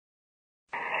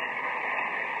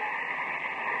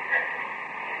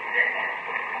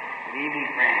Good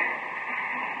evening, friends.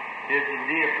 It is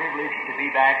indeed a privilege to be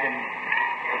back in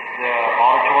this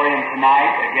auditorium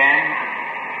tonight again,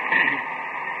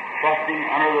 trusting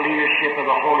under the leadership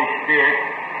of the Holy Spirit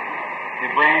to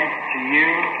bring to you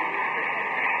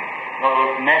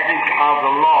the message of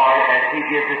the Lord as He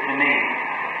gives it to me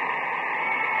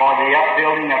for the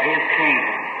upbuilding of His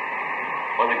kingdom,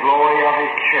 for the glory of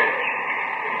His church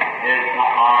is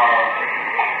our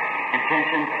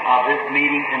intentions of this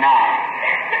meeting tonight.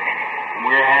 And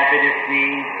we're happy to see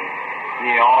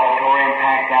the auditorium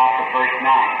packed out the first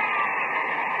night.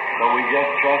 So we just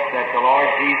trust that the Lord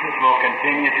Jesus will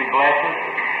continue to bless us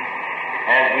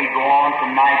as we go on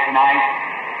from night to night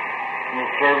in the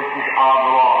services of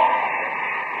the Lord.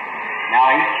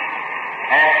 Now each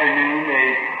afternoon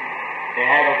they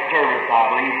have a service, I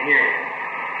believe, here.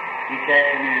 Each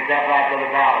afternoon, is that right,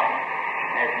 Brother Ballard?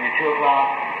 Afternoon, 2 o'clock,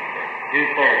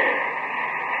 2:30.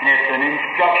 And it's an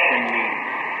instruction meeting.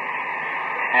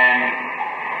 And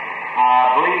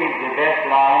I believe the best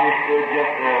that I understood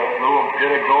just a little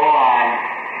bit ago, I'm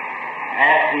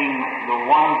asking the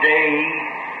one day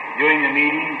during the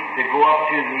meeting to go up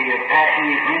to the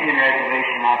Apache Indian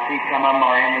Reservation. I see some of them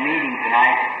are in the meeting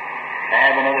tonight to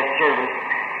have another service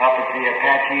up at the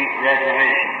Apache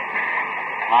Reservation.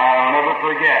 I'll never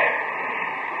forget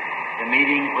the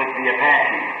meeting with the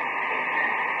Apache.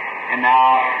 And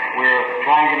now we're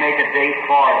trying to make a date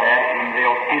for that, and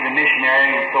they'll see the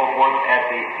missionary and so forth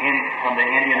from the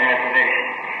Indian Reservation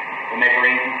to make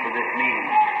arrangements for this meeting.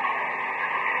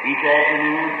 Each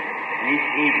afternoon and each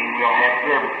evening we'll have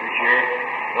services here,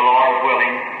 the Lord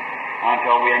willing,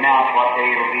 until we announce what day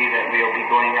it'll be that we'll be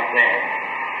going up there.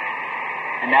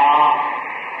 And now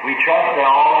we trust that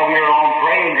all of you are on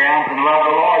praying grounds and love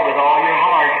the Lord with all your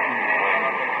heart.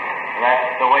 That's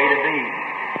the way to be.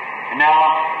 And now,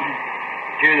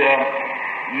 to the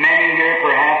many here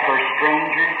perhaps are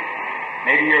strangers,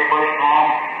 maybe your first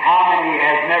time. How many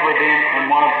has never been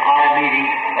in one of our meetings?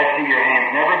 Let's see your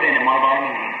hands. Never been in one of our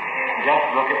meetings. Just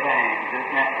look at the hands,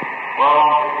 isn't it?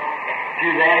 Well, to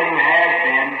them who has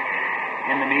been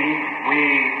in the meeting,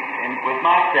 and with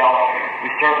myself,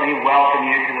 we certainly welcome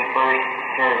you to the first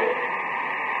service.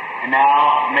 And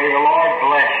now, may the Lord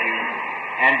bless you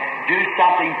and do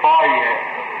something for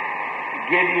you,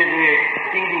 give you the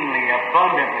exceedingly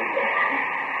abundantly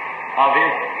of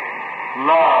His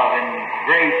love and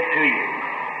grace to you.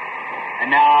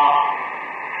 And now,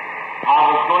 I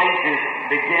was going to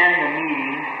begin the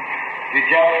meeting to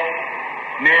just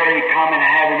merely come and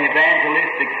have an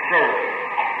evangelistic service.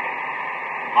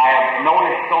 I have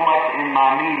noticed so much in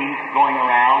my meetings going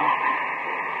around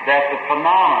that the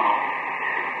phenomenon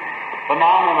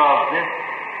of this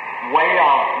way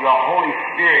of the Holy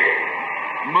Spirit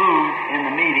moves in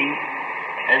the meeting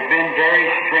has been very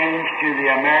strange to the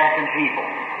American people,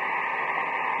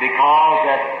 because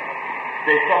that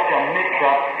there's such a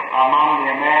mix-up among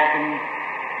the American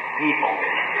people.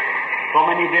 So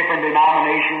many different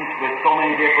denominations with so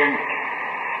many different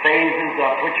phases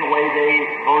of which way they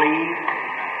believe,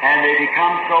 and they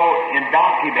become so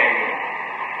indoctrinated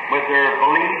with their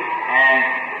beliefs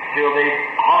until they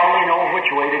hardly know which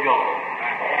way to go.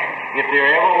 If there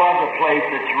ever was a place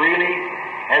that's really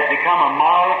has become a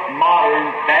modern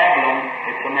Babylon,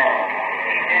 it's America.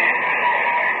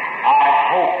 I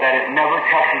hope that it never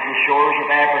touches the shores of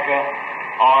Africa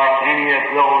or any of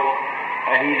those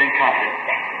heathen countries.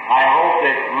 I hope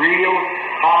that real,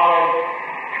 solid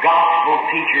gospel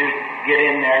teachers get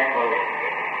in there for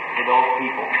those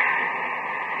people.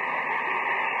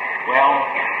 Well,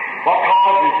 what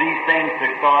causes these things to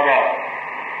start up?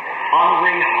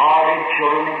 Hungry-hearted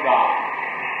children of God.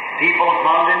 People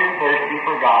hungering and thirsty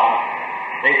for God.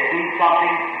 They see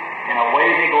something, and away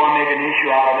they go and make an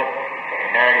issue out of it.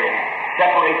 There it is.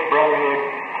 Separates brotherhood,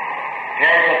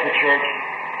 tears up the church,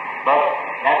 but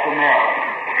that's America.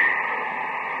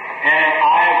 And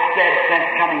I have said since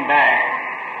coming back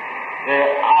that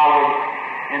I was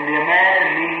in the American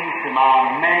meetings to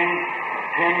my many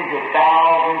tens of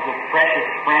thousands of precious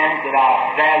friends that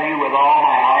I value with all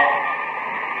my heart.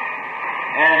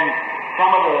 And some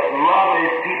of the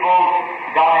loveliest people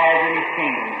God has in His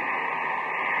kingdom,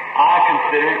 I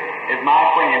consider as my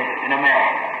friends in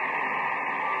America.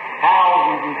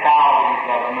 Thousands and thousands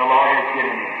of them the Lord has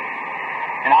given me.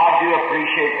 And I do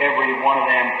appreciate every one of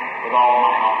them with all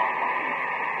my heart.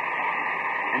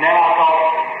 And then I thought,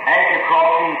 after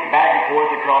crossing back and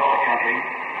forth across the country,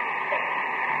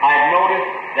 I've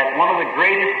noticed that one of the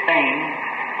greatest things,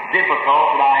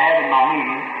 difficult, that I have in my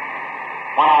meetings,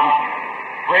 when I'm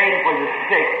praying for the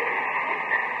sick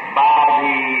by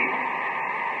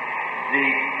the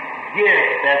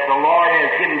gift that the Lord has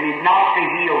given me not to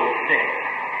heal the sick,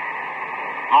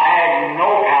 I have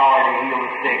no power to heal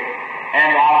the sick,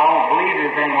 and I don't believe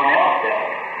there's anyone else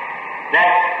does.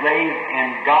 That lays in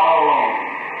God alone.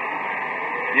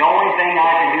 The only thing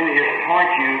I can do is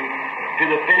point you to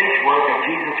the finished work of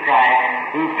Jesus Christ,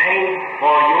 who paid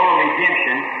for your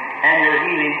redemption and your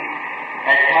healing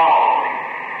at Calvary.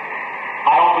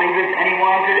 I don't believe there's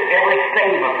anyone who could ever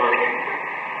save a person.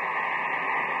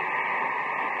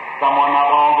 Someone not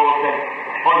long ago said,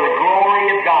 for the glory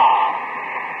of God.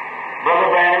 Brother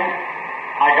Branham,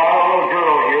 I got a little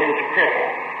girl here that's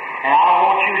crippled, and I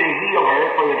want you to heal her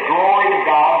for the glory of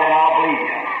God, then I'll believe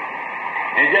you.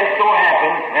 And it just so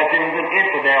happened that there was an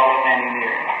infidel standing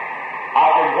there. I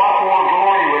said, what more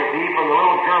glory would it be for the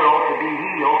little girl to be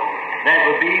healed than it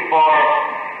would be for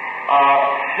a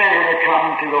sinner to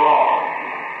come to the Lord?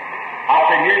 I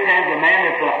said, here stands a man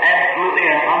that's absolutely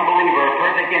an unbeliever, a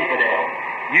perfect infidel.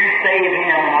 You save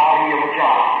him and I'll heal the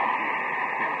child.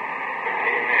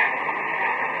 Amen.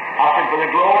 I said, for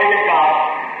the glory of God,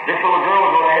 this little girl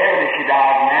will go to heaven if she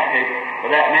dies in that case, but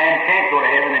that man can't go to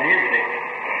heaven in his case.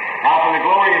 Now, for the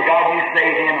glory of God, you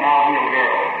save him and I'll heal the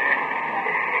girl.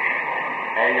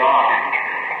 There you are.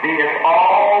 See, it's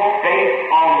all based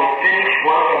on the finished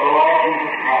work of the Lord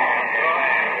Jesus Christ.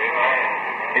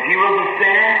 If you was a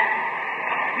sinner,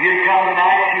 you'd come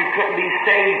tonight, you couldn't be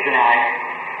saved tonight.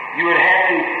 You would have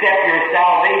to accept your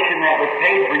salvation that was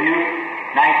paid for you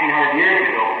 1900 years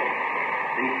ago.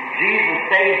 See, Jesus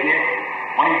saved you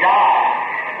when He died.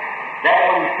 That's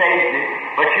when He saved you.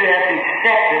 But you have to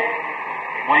accept it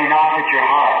when He knocks at your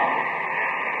heart.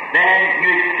 Then you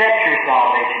accept your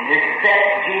salvation. You accept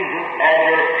Jesus as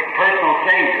your personal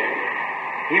Savior.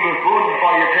 He was wounded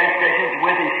for your transgressions,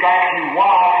 with His stripes you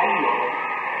was healed.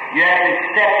 You have to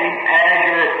accept Him as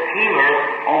your healer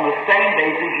on the same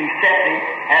basis you accept Him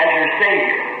as your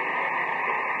Savior.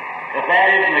 If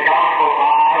that isn't the gospel,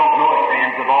 I don't know it,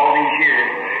 friends, of all these years.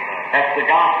 That's the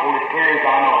gospel as clear as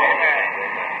I know it.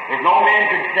 There's no man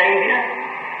could save you.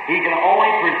 He can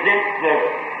only present the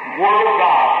Word of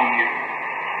God to you.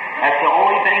 That's the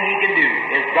only thing He can do.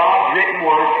 It's God's written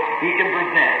Word He can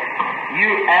present. You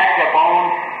act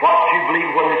upon what you believe,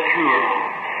 whether it's true or not.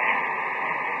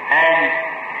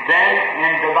 And then,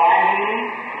 in divine healing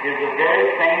is the very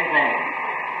same thing.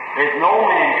 There's no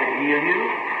man can heal you.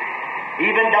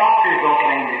 Even doctors don't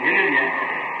claim to heal you.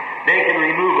 They can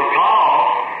remove a cause,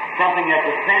 something that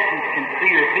the senses can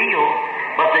see or feel,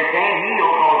 but they can't heal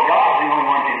because God's the only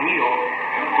one who can heal.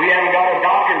 We haven't got a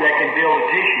doctor that can build a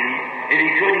tissue. If he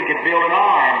could build an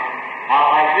arm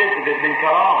out like this if it's been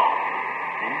cut off.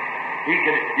 You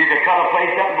could cut a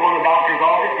place up and go in the doctor's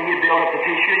office and he'd build up the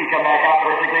tissue and you come back out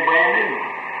perfectly brand new.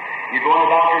 You go in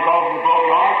the doctor's office with a broken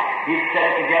arm, he'd set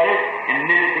it together and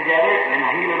knit it together and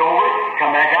heal it over,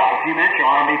 come back out in a few minutes,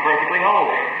 your arm will be perfectly whole.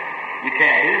 You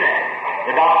can't do that.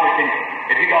 The doctor can,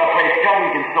 if you got a place cut, he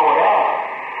can sew it up.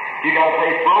 If you got a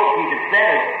place broke, he can set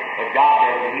it. But God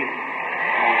does the healing.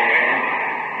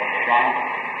 Right?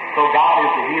 So God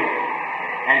is the healer.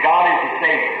 And God is the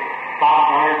Savior.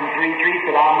 Psalms 103:3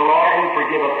 said, I'm the Lord who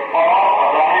forgiveth all of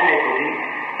thine iniquity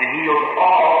and heals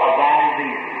all of thine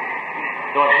diseases.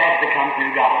 So it has to come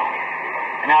through God.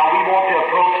 And now we want to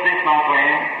approach this, my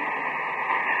friend,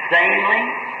 sanely,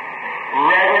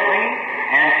 reverently,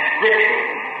 and scripturally.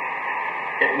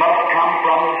 It must come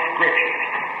from the Scriptures.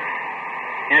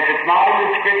 And if it's not in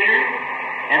the Scriptures,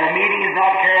 and the meeting is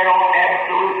not carried on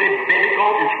absolutely biblical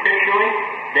and scripturally,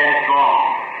 then it's wrong.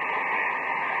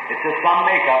 It's just some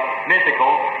makeup,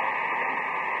 mythical,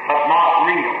 but not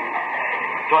real.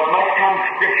 So it must come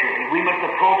scripturally. We must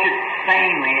approach it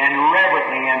sanely and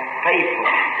reverently and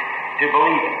faithfully to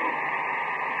believe it.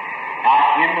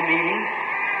 Now, in the meeting,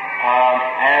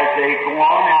 as they go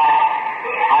on,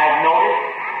 I've noticed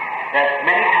that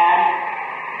many times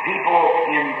people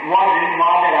in wondering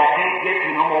why that I can't get to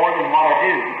no more than what I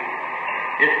do.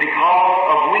 It's because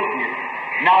of weakness.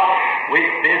 Not weak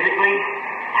physically.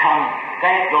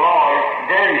 Thank the Lord,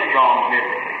 very strong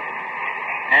physically.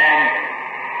 And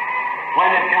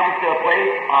when it comes to a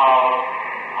place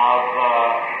of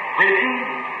preaching,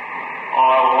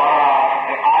 or what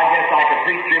I guess I could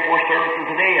preach 3 or 4 services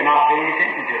a day and not pay any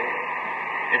attention to it,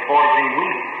 as far as being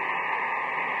weak.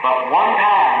 But one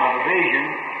time of a vision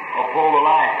will pull the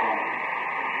life from it.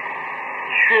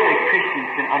 Surely Christians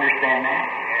can understand that.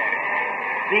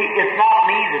 See, it's not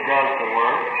me that does the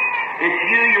work. It's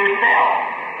you yourself.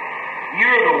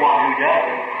 You're the one who does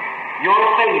it. Your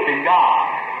faith in God.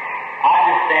 I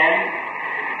just stand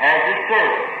as His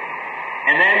servant.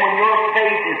 And then when your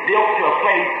faith is built to a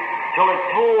place till it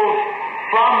pulls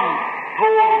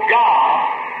God,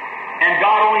 and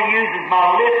God only uses my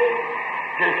lips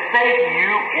to say to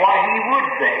you what He would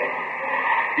say.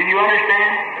 Do you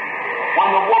understand? When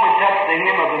the woman touched the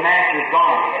hem of the Master's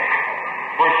garment,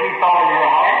 for she thought in her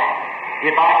heart,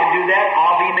 if I can do that,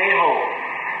 I'll be made whole.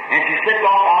 And she slipped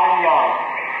off out in the yard.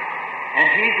 And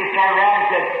Jesus turned around and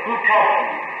said, who touched me?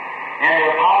 And the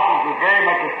apostles were very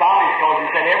much astonished because he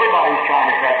said, everybody's trying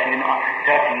to touch you, not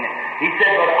touching you. He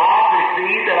said, but I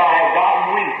perceive that I have gotten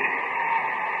weak.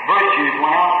 Virtues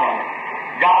went out from it.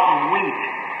 Gotten weak.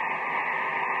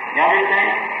 You understand?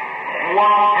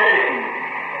 One person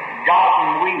gotten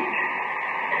weak.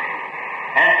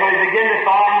 And so he began to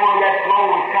find where that flow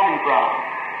was coming from.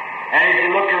 And as he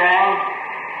looked around,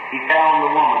 he found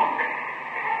the woman.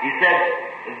 He said,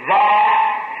 thy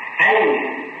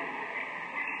faith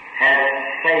has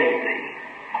saved thee.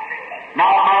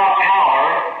 Not my power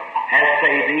has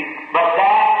saved thee, but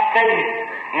thy faith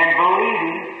in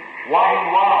believing what he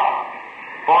was.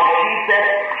 For she said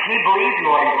she believed in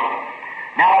what he was.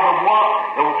 Now the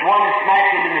one that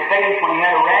smacked him in the face when he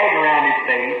had a rag around his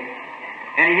face,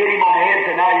 and he hit him on the head and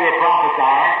said, now you're a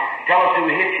prophesier. Tell us who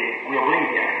hit you. We'll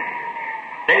believe you.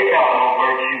 They felt no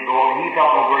virtue going. He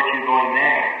felt no virtue going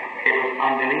there. It was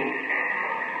unbelief.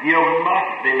 You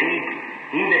must believe.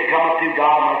 He that cometh to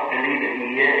God must believe that he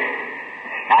is.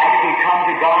 Now you can come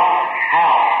to God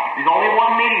how? There's only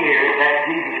one mediator, that's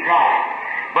Jesus Christ.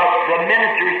 But the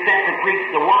minister is sent to preach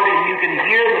the word, and you can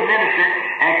hear the minister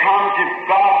and come to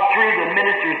God through the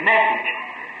minister's message.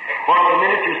 For if the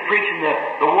minister is preaching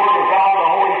the word of God, the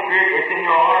Holy Spirit that's in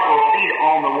your heart will feed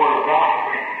on the word of God.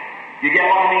 You get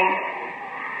what I mean?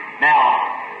 Now,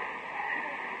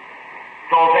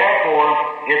 so therefore,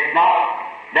 it's not,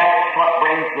 that's what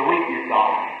brings the weakness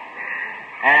on.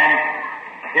 And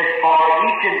it's for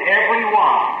each and every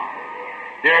one.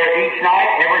 Each night,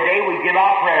 every day, we give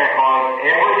out prayer cards,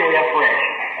 every day afresh.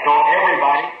 So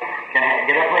everybody can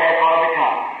get a prayer card to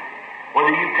come.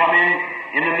 Whether you come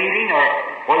in the meeting or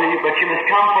but you must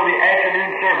come for the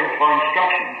afternoon service for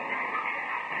instructions.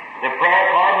 The prayer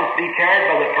card must be carried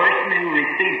by the person who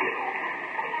receives it.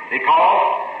 Because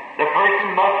the person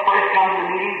must first come to the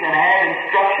meetings and have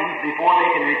instructions before they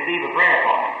can receive a prayer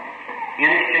card.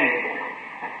 Inexchangeable.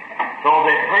 So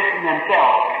the person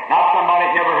themselves, not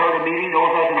somebody that never heard a meeting,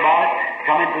 knows nothing about it,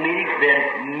 come into the meeting,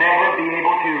 they'll never be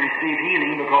able to receive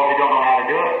healing because they don't know how to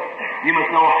do it. You must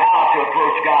know how to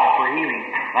approach God for healing,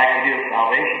 like you do with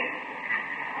salvation.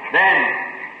 Then,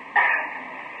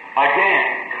 again,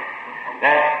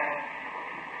 that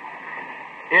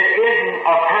it isn't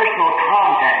a personal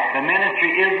contact. The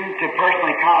ministry isn't to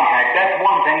personally contact. That's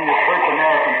one thing that hurts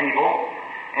American people.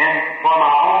 And for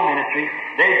my own ministry,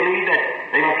 they believe that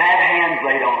they must have hands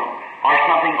laid on them or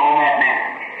something on that manner.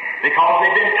 Because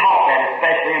they've been taught that,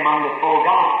 especially among the full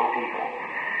gospel people.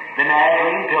 The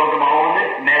Nazarene, Pilgrim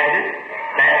Holiness, Methodist,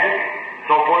 Baptist,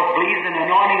 so forth, believes in the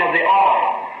anointing of the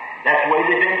oil. That's the way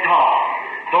they've been taught.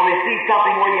 So they see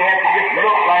something where you have to just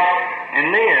look like and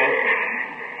live.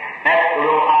 That's a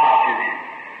little odd to them.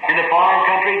 In the foreign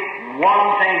countries, one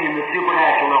thing in the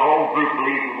supernatural, the whole group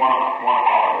believes in one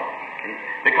accord.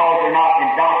 Because they're not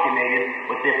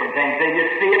indoctrinated with different things. They just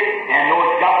see it and know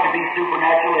it's got to be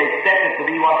supernatural. They accept it to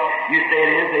be what you say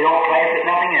it is. They don't class it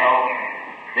nothing else.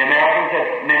 The Americans have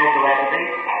mental telepathy,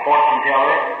 fortune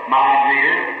teller, mind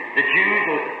reader. The Jews,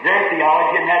 their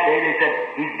theology in that day, they said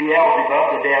he's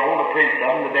Beelzebub, the devil, the prince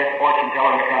of them, the best fortune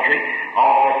teller in the country,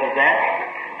 all such as that.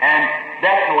 And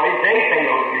that's the way they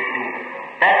fail to receive it.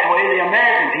 That's the way the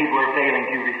American people are failing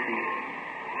to receive it.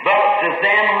 But to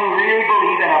them who really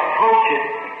believe and approach it,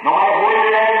 no matter where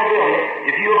you're at in the building,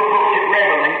 if you approach it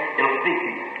reverently, it'll speak to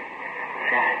you.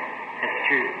 Try it. That's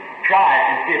true. Try it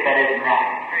and see if that isn't right.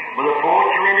 With a full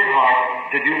surrendered heart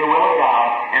to do the will of God,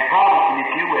 and promise Him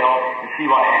if you will, and see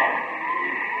what happens.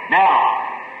 Now,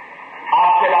 I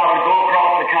said I would go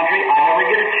across the country. I never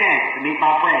get a chance to meet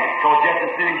my friends. So just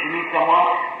as soon as you meet someone,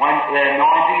 when the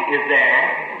anointing is there,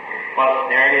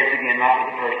 well, there it is again, right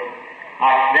with the person.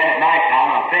 Then at night time,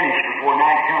 I'm finished before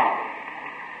night comes.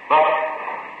 But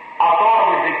I thought I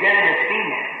was beginning to see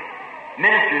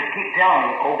ministers keep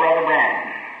telling me, oh, Brother Brandon,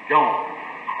 don't.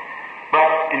 But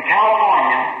in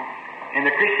California, in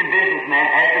the Christian Businessman,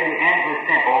 after the Angeles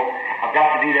Temple, I've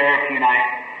got to be there a few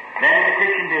nights. Then in the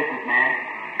Christian Businessman,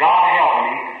 God helping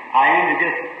me, I aim to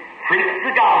just preach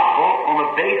the gospel on the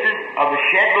basis of the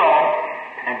shed blood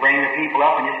and bring the people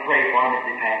up and just pray for them as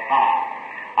they pass by.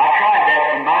 I tried that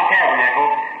in my tabernacle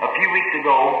a few weeks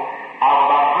ago. Out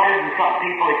of about 100 and something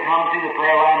people that come through the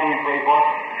prayer line being prayed for,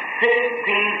 16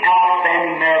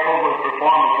 outstanding miracles were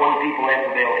performed before the people left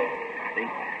the building. See?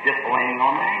 Just laying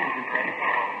on their hands and praying.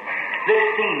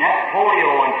 16, that's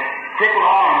polio and crippled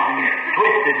arms and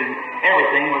twisted and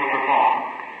everything was performed.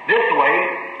 This way,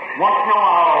 once in a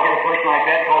while I get a person like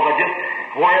that because I just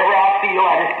Wherever I feel,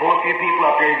 I just pull a few people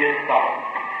up here to get it started.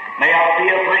 May I see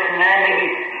a person there, maybe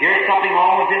here's something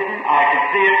wrong with this one, I can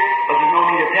see it, but there's no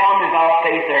need to tell them, there's not a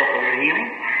space there for their healing,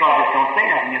 so I just don't say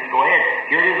nothing, just go ahead.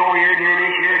 Here it is over here, here it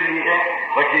is, here it is, here.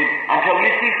 But until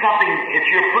you see something that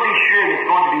you're pretty sure that's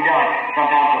going to be done,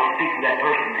 sometimes you'll speak to that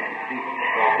person and see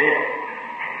what it is.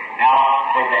 Now,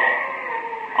 for that.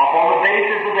 Upon the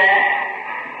basis of that,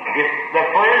 if the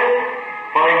first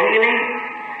for healing,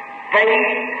 faith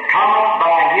cometh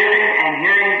by hearing, and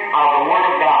hearing of the Word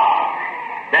of God.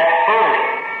 That's first.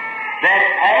 Then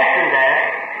after that,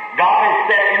 God has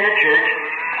set in the church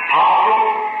apostles,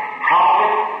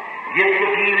 prophets, gifts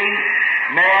of healing,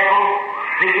 miracles,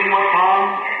 speaking with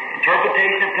tongues,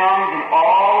 interpretation of tongues, and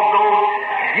all those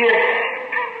gifts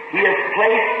He has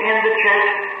placed in the church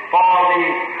for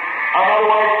in other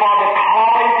words, for the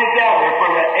calling together,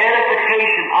 for the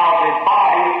edification of the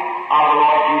body of the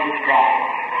Lord Jesus Christ.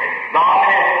 God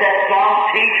has set some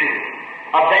teachers,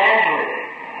 evangelists,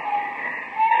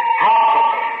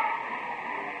 prophets,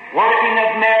 working of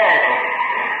miracles,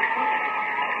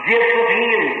 gifts of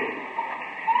healing.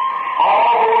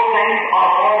 All those things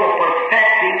are for the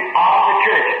perfecting of the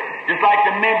church. Just like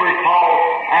the members Paul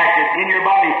acted in your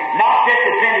body, not just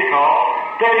at Pentecost,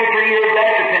 33 years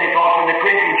after Pentecost when the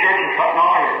Corinthian church is cut in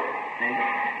order. See?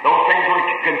 Those things will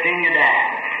continue down.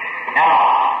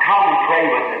 Now, come and pray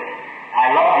with us. I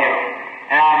love you.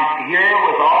 And I'm here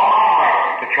with all my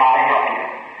heart to try to help you.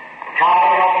 Try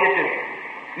to help you to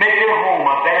make your home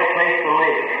a better place to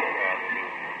live.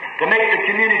 To make the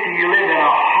community you live in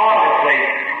a harder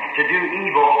place to do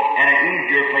evil and an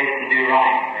easier place to do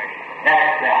right.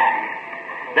 That's the idea.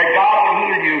 That God will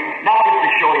heal you, not just to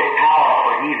show His power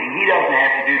for healing. He doesn't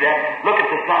have to do that. Look at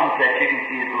the sunset, you can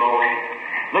see His glory.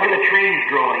 Look at the trees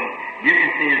growing, you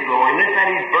can see His glory. Listen to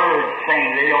these birds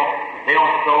sing. They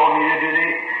don't sow, neither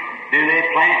do they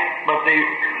plant, but they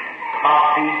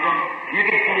feed them. You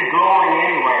can see His glory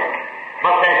anywhere.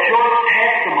 But that your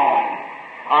testimony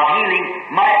of healing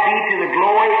might be to the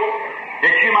glory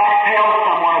that you might tell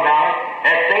someone about it,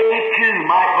 that they too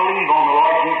might believe on the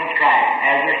Lord Jesus Christ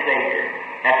as their Savior.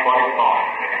 That's what it's for.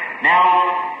 Now,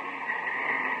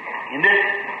 in this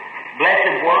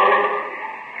blessed word,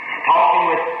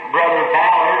 talking with Brother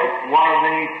Ballard, one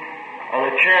of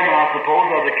the chairman, I suppose,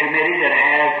 of the committee that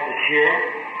has the chair,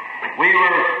 we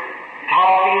were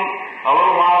talking a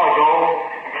little while ago,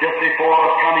 just before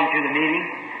coming to the meeting,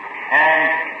 and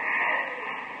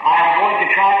I'm going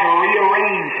to try to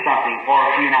rearrange something for a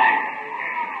few nights.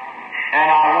 And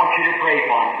I want you to pray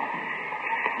for me.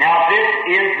 Now, this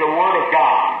is the Word of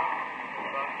God.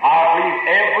 I believe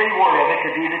every word of it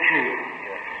to be the truth.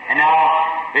 And now,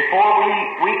 before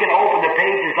we can open the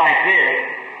pages like this,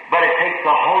 but it takes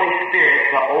the Holy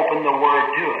Spirit to open the Word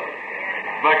to it.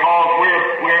 Because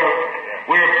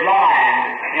we're blind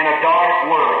in a dark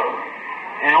world,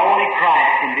 and only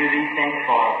Christ can do these things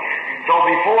for us. So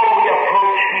before we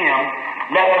approach Him,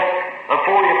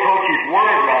 before we approach His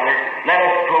Word, rather, let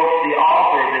us approach the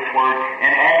author of this Word and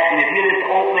ask Him if He'll just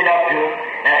open it up to us,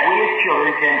 that we as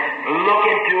children can look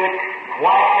into it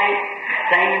quietly,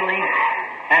 sanely,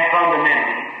 and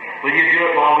fundamentally. Will you do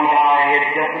it while we bow our heads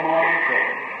just a moment in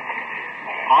prayer?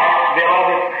 Our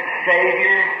beloved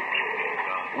Savior,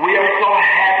 we are so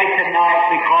happy tonight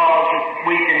because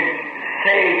we can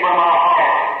say from our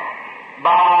heart, by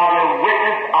the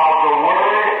witness of the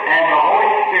Word and the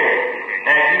Holy Spirit,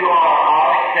 that you are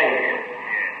our Savior.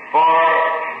 For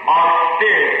our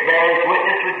spirit bears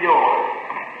witness with yours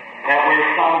that we're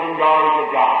sons and daughters of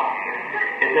God.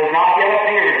 It does not yet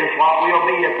appear just what we'll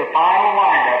be at the final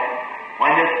windup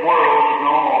when this world is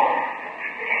no more.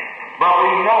 But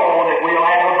we know that we'll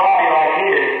have a body like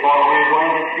His, for we're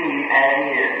going to see as He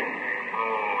is.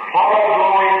 What a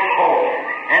glorious hope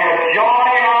and a joy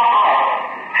in our hearts.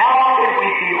 How could we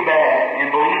feel bad and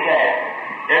believe that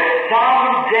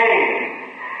someday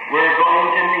we're going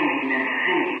to meet Him and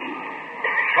see Him,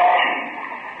 touch Him,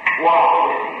 walk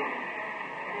with Him,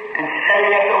 and say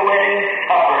at the wedding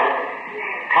supper,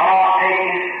 come out, take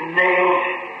His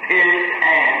nail-pierced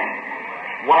hand,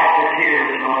 wipe the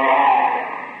tears from our eyes,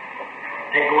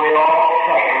 take away all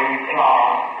suffering and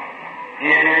sorrow,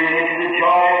 entering into the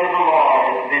joys of the Lord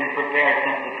that's been prepared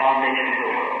since the foundation of the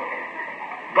world.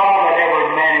 God, let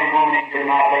every man and woman in here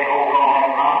tonight lay hold on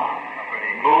that promise.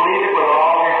 Believe it with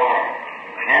all their heart.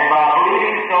 And by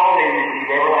believing so, they receive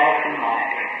everlasting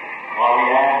life. While we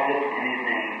ask it in His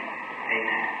name.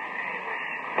 Amen.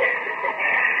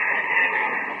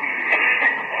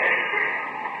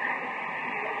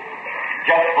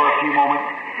 Just for a few moments,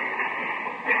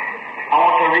 I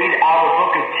want to read out of the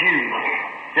book of Jude,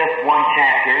 just one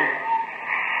chapter.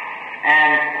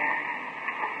 And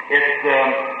It's the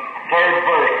third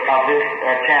verse of this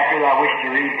chapter that I wish to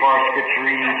read for our scripture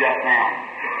reading just now.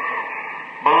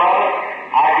 Beloved,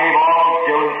 I gave all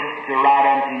diligence to write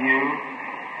unto you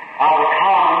of the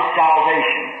common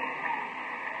salvation.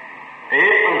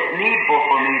 It was needful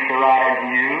for me to write unto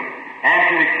you and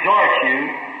to exhort you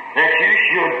that you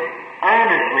should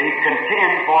earnestly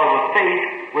contend for the faith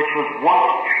which was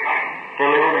once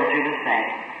delivered unto the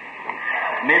saints.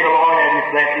 May the Lord add His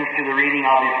blessings to the reading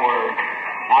of His Word.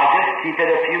 I'll just keep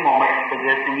it a few moments for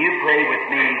this, and you pray with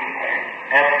me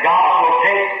as God will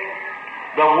take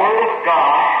the Word of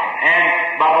God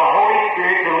and by the Holy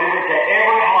Spirit deliver it to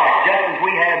every heart just as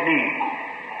we have need.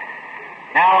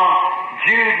 Now,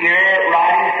 Jude here,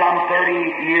 writing some 30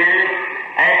 years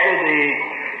after the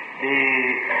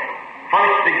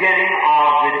first beginning of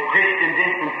the Christian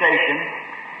dispensation,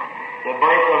 the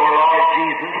birth of our Lord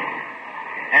Jesus,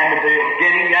 and the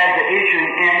beginning as the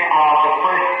issuing in of the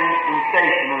first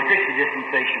dispensation, of the Christian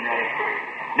dispensation, rather.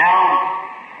 Now,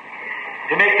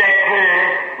 to make that clear,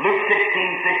 Luke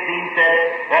 16:16 said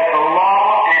that the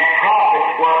law and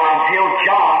prophets were until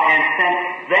John, and since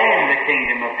then the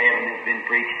kingdom of heaven has been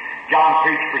preached. John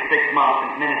preached for 6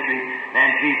 months in ministry,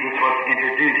 then Jesus was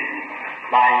introduced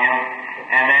by him,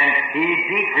 and then he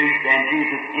decreased and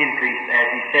Jesus increased, as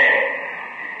he said.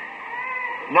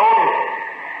 Notice,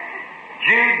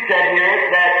 Jude said here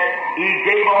that he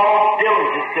gave all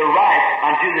diligence to write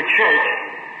unto the church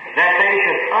that they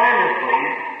should earnestly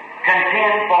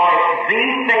contend for the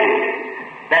faith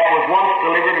that was once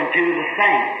delivered unto the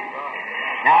saints.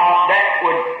 Now,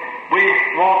 we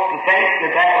want to think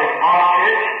that was our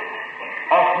church.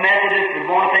 Us Methodists would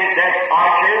want to think that's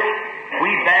our church.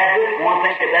 We Baptists want to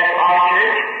think that that's our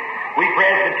church. We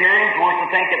Presbyterians want to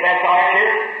think that that's our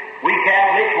church. We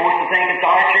Catholics want to think it's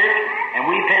our church. And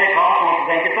we Pentecostals want to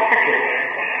think it's our church.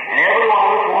 And every one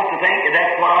of us wants to think that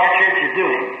that's what our church is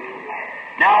doing.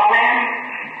 Now, friends,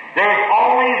 there's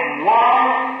only one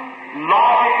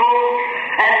logical,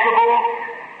 sensible,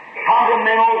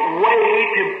 fundamental way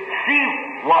to see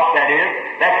what that is.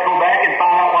 Let's go back and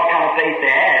find out what kind of faith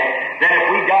they had. Then if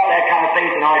we got that kind of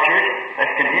faith in our church,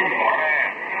 let's contend for it.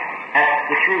 That's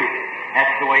the truth.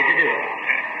 That's the way to do it.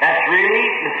 That's really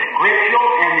the scriptural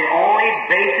and the only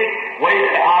basic way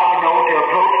that I would know to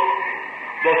approach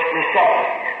the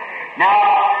subject. Now,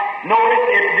 notice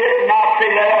it did not say,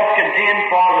 let us contend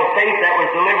for the faith that was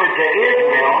delivered to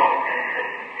Israel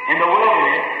in the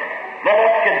wilderness. Let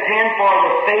us contend for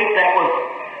the faith that was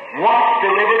once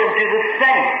delivered unto the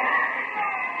saints.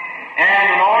 And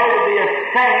in order to be a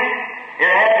saint, it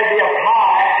had to be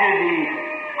applied to the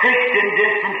Christian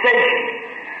dispensation.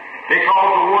 Because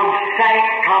the word saint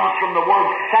comes from the word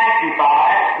sanctify,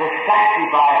 the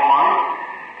sanctified one,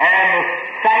 and the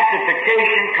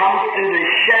sanctification comes through the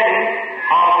shedding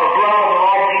of the blood of the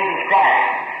Lord Jesus Christ.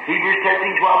 Hebrews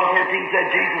 13:12 and 13 said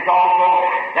Jesus also,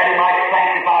 that He might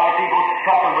sanctify the people,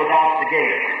 suffered without the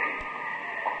gate.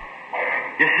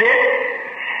 You see,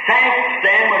 saints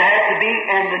then would have to be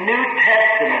in the New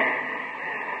Testament.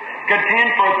 Contend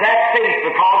for that faith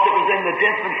because it was in the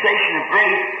dispensation of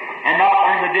grace and not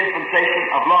in the dispensation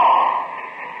of law.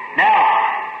 Now,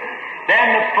 then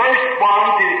the first one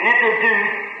to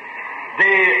introduce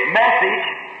the message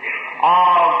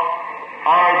of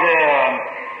the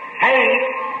faith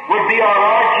would be our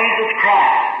Lord Jesus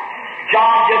Christ.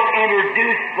 John just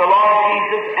introduced the Lord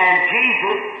Jesus, and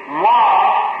Jesus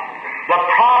was the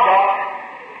product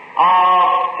of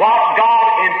what God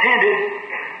intended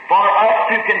for us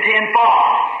to contend for.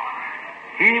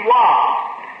 He was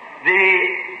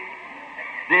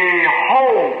the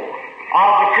whole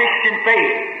of the Christian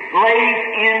faith lays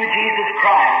in Jesus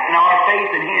Christ and our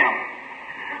faith in Him.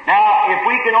 Now, if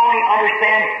we can only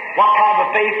understand what kind of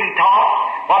faith He taught,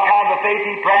 what kind of faith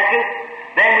He practiced,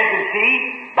 then we can see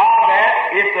by that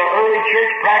if the early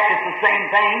church practiced the same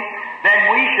thing, then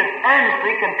we should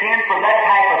earnestly contend for that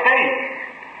type of faith.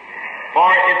 For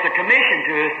it's a commission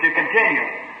to us to continue,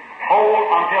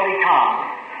 hold until He comes.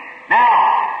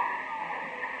 Now,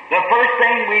 the first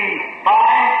thing we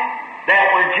find that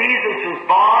where Jesus was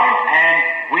born, and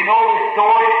we know the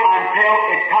story until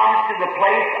it comes to the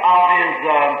place of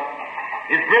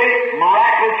His great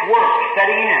miraculous work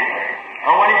setting in,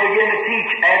 or when He began to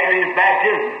teach after His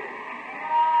baptism.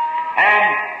 And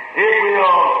if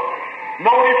we'll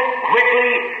notice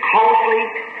quickly, closely,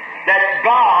 that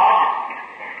God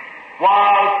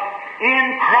was in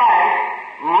Christ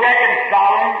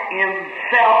reconciling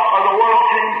Himself or the world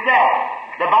to Himself.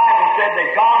 The Bible said that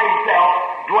God Himself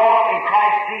dwelt in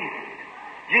Christ Jesus.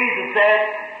 Jesus said,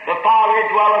 the Father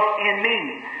dwelleth in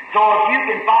me. So if you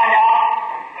can find out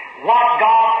what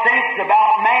God thinks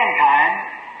about mankind,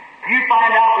 you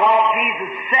find out what Jesus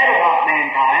Jesus said about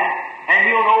mankind, and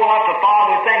you'll know what the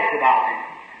Father thinks about them.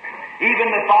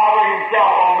 Even the Father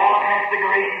himself on Mount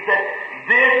Transfiguration said,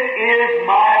 "This is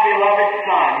my beloved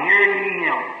Son, hear ye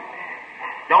him."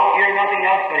 Don't hear nothing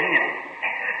else but him.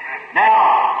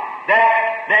 Now,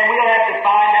 then we'll have to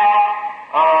find out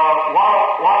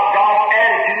what God's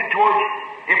attitude towards,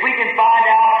 if we can find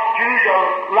out through the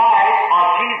life of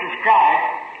Jesus Christ,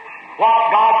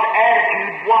 what God's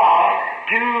attitude was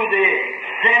to the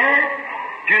sinner,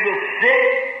 to the sick,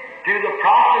 to the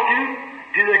prostitute,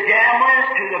 to the gambler,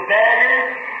 to the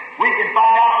beggar. We can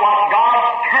find out what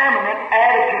God's permanent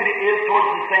attitude is towards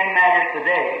the same matters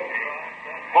today.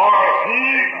 For He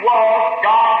was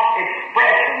God's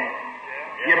expression.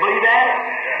 You believe that?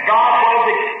 God was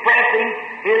expressing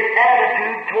His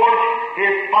attitude towards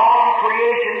His fallen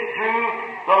creation through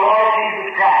the Lord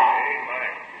Jesus Christ.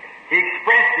 He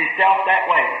expressed Himself that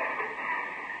way.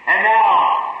 And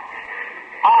now,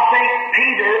 I think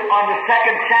Peter, on the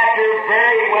 2nd chapter,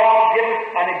 very well gives us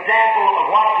an example of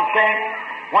what to think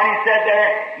when he said there,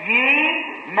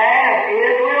 "Ye, man of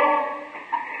Israel,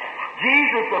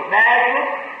 Jesus of Nazareth,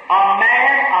 a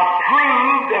man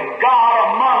approved of God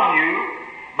among you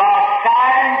by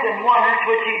signs and wonders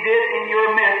which He did in your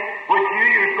midst, which you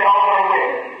yourselves are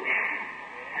witnesses."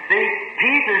 See,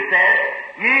 Peter said,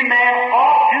 "Ye men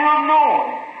ought to have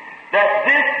known that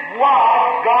this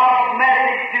was God's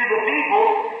message to the people,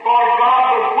 for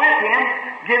God was with him,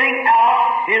 giving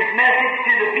out His message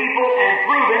to the people and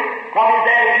proving what His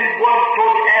attitude was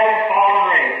towards Adam's fallen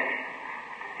race."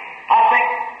 I think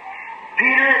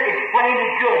Peter explained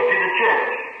it good to the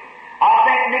church. I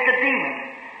think Nicodemus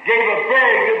gave a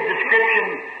very good description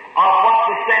of what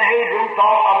the Sanhedrin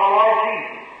thought of the Lord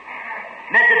Jesus.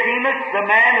 Nicodemus, the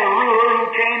man, the ruler, who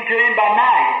came to him by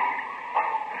night.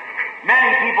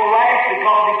 Many people laughed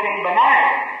because he came by night,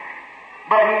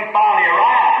 but he finally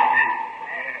arrived.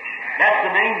 That's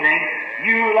the main thing.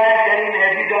 You laughed at him,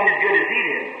 have you done as good as he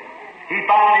did? He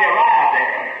finally arrived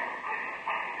there.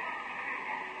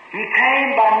 He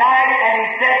came by night and he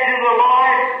said to the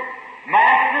Lord,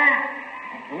 "Master,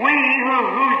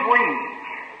 who's we?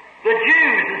 The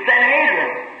Jews, the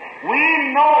Sanhedrin. We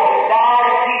know that thou art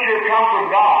a teacher come from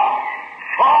God.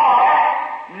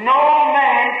 For no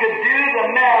man could do the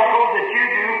miracles that you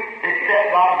do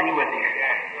except God be with you."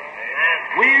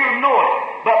 We know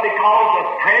it, but because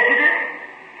of prejudice,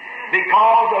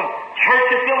 because of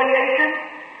church affiliation,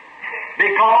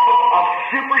 because of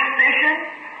superstition,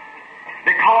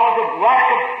 because of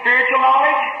lack of spiritual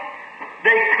knowledge,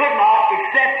 they could not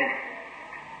accept Him.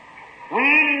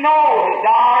 We know that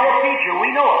thou art a teacher.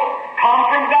 We know it. Come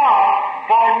from God,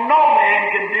 for no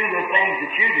man can do the things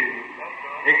that you do,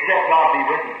 except God be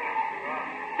with you.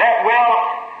 That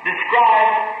well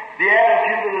describes the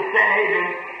attitude of the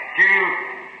Sanhedrin to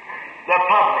the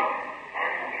public.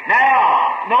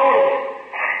 Now, notice,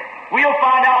 we'll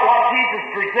find out what Jesus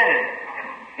presented.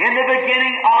 In the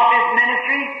beginning of His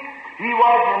ministry, He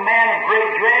was a man of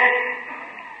great dress.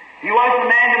 He was a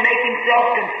man to make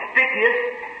Himself conspicuous,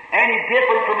 and He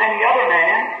differed from any other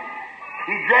man.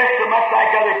 He dressed so much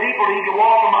like other people that He could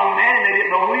walk among men and they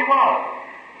didn't know who He was.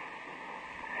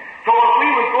 So if we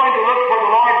were going to look for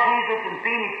the Lord Jesus in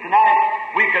Phoenix tonight,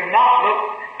 we could not look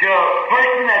to a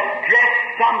person that's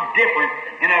dressed some different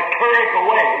in a clerical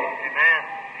way. Amen.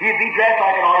 He'd be dressed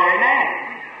like an ordinary man.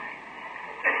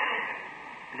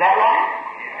 Is that right?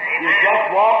 Amen. He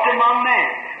just walked among men.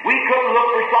 We couldn't look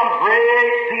for some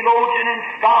great theologian and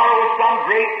scholar with some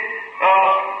great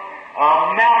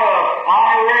amount of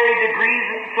honorary degrees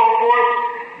and so forth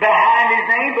behind his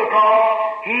name, because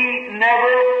he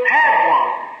never had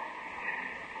one.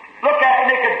 Look at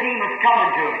Nicodemus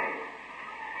coming to him.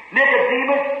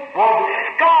 Nicodemus was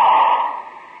a scholar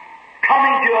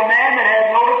coming to a man that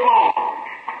had no diploma.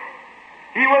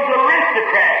 He was an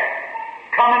aristocrat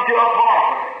coming to a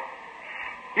pauper.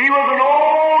 He was an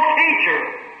old teacher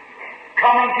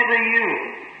coming to the youth.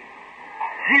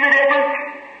 See the difference?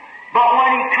 But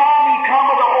when he come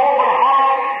with an open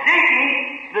heart, seeking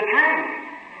the truth.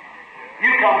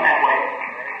 You come that way.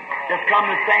 Just come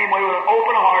the same way with an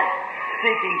open heart,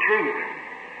 seeking truth.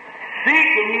 Seek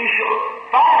and you shall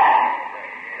find.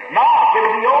 Knock,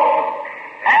 it'll be open.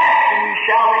 Ask and you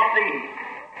shall receive.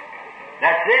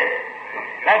 That's it.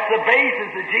 That's the basis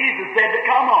that Jesus said to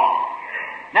come on.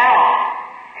 Now,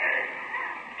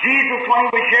 Jesus, when He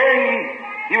was here,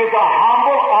 He was a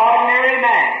humble, ordinary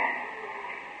man.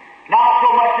 Not so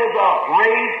much as a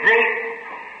raised, great,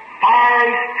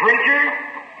 fiery preacher.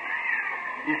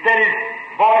 He said his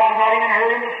voice was not even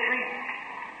heard in the street.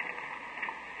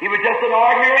 He was just an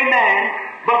ordinary man,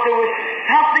 but there was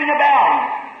something about him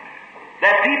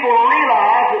that people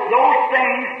realized that those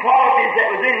things, qualities that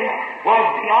was in him, was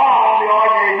beyond the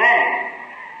ordinary man.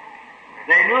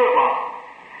 They knew it was.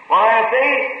 Well, if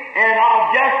they, and I've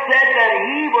just said that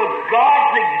he was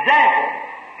God's example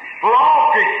for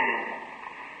all Christians.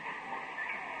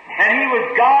 And he was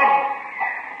God's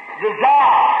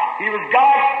desire. He was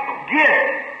God's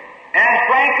gift. And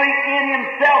frankly, in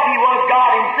himself, he was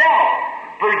God himself,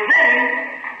 presenting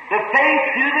the faith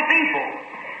to the people.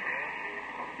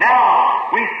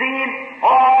 Now, we see him,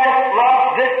 I just love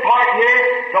this part here,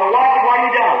 to watch what he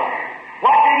done.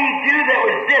 What did he do that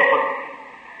was different?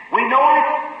 We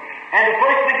notice, and the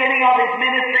first beginning of his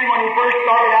ministry, when he first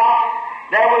started out,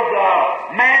 there was a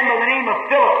man by the name of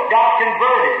Philip got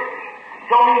converted.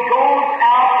 So he goes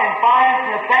out and finds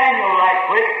Nathanael right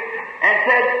quick and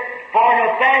said, for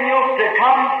Nathanael to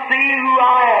come see who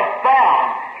I have found,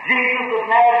 Jesus of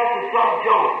Nazareth, the son of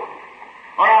Joseph.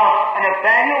 Well,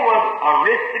 Nathanael was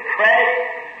aristocratic,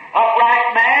 upright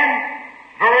man,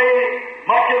 very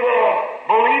much of a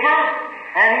believer,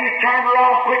 and he turned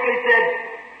around quickly and said,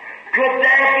 could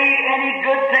there be any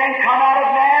good thing come out of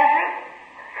Nazareth?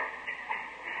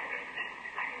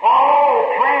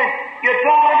 Oh, friends, you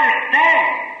don't understand.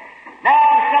 Now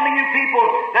for some of you people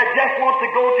that just want to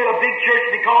go to a big church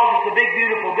because it's a big,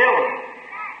 beautiful building,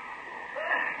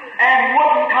 and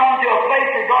wouldn't come to a place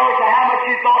regardless of how much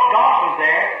you thought God was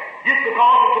there, just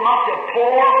because it's amongst a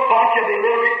poor bunch of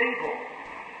illiterate people.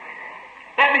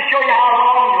 Let me show you how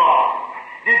wrong you are.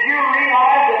 Did you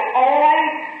realize that only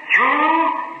through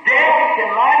death can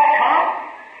life come?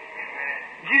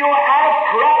 Did you know out of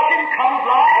corruption comes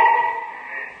life?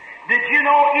 Did you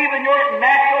know even your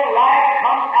natural life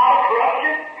comes out of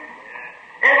corruption?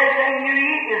 Everything you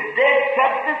eat is dead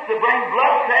substance to bring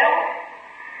blood cells.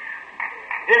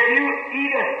 If you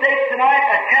eat a steak tonight,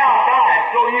 a cow died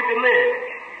so you can live.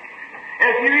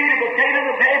 If you eat a potato,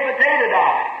 the potato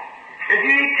dies. If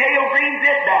you eat kale greens,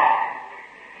 it dies.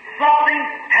 Something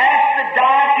has to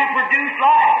die to produce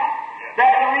life.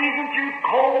 That's the reason through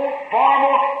cold,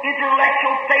 formal,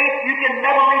 intellectual faith you can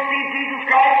never receive Jesus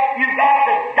Christ. You've got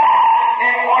to die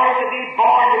in order to be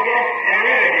born again and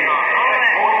live again.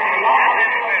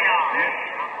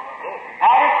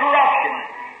 Out of corruption.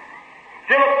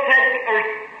 Philip said, or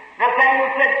Nathanael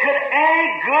said, could any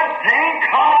good thing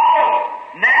come out of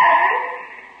Nazareth?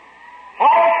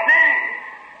 What a city!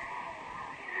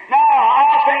 Now,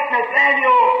 I think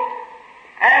Nathanael,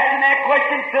 asking that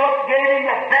question, Philip gave him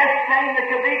the best thing that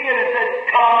could be given. Said,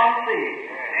 come and see.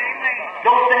 Amen.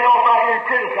 Don't stand off out here and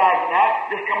criticize it now.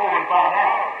 Just come over and find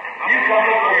out. You come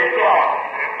look for yourself.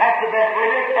 That's the best way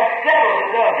to do it. That settles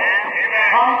it, doesn't it?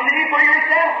 Come see for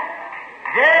yourself.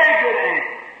 Very good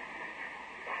answer.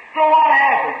 So what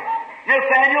happened?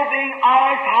 Nathanael, being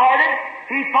honest-hearted,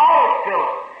 he followed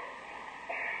Philip.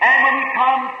 And when he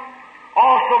comes,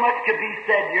 so much could be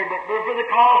said here, but for the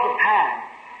cause of time.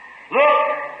 Look,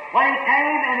 when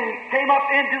he came up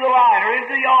into the line or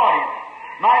into the audience,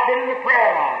 might have been in the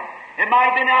prayer line, it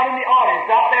might have been out in the audience,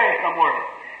 out there somewhere.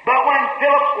 But when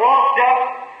Philip walked up,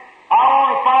 I want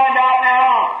to find out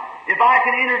now if I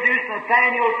can introduce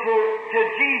Nathanael to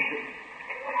Jesus.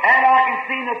 And I can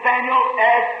see Nathanael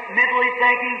as mentally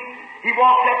thinking. He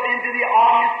walks up into the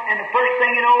audience, and the first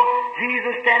thing you know,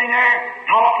 Jesus standing there,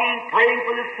 talking, praying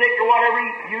for the sick, or whatever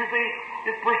usually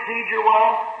his procedure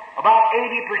was. About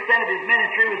 80% of his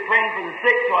ministry was praying for the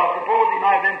sick, so I suppose he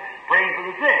might have been praying for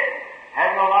the sick.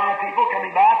 Having a lot of people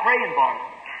coming by praying for him.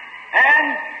 And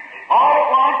all at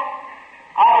once,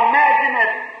 I imagine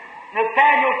that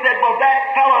Nathanael said, well, that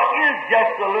fellow is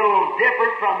just a little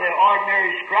different from the ordinary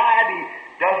scribe. He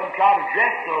doesn't try to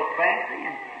dress so fancy,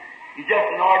 and he's just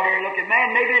an ordinary-looking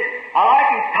man. Maybe I like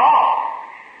his talk.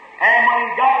 And when he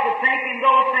got to thinking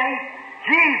those things,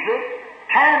 Jesus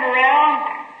turned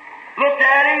around, looked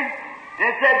at him,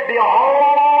 and said,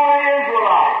 behold,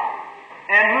 Israelite,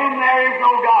 in whom there is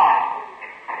no God.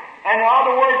 And in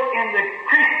other words, in the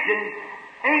Christian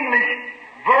English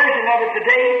version of it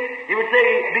today, he would say,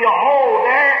 behold,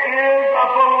 there is a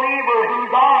believer who's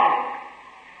honest.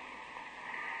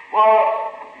 Well,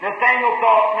 Nathanael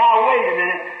thought, now wait a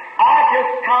minute, I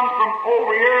just come from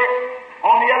over here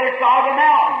on the other side of the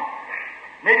mountain.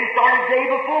 Maybe started the day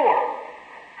before.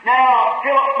 Now,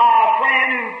 Philip, my friend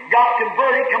who got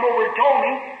converted, come over and told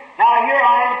me, now here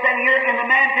I am standing here, and the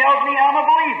man tells me I'm a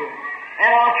believer. And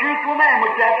I'm a truthful man,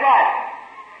 which that's right.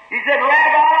 He said,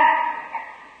 Rabbi,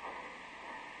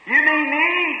 you mean me?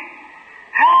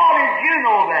 How did you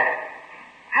know that?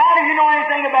 How do you know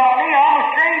anything about me? I'm a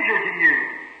stranger to you.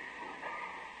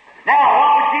 Now, what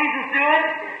was Jesus doing?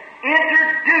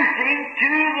 Introducing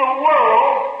to the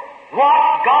world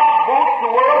what God wants the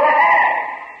world to have.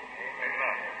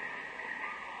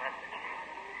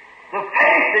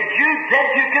 that Jude said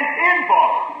to contend for.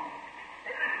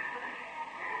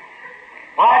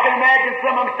 Well, I can imagine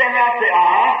some of them standing around and say,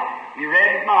 he read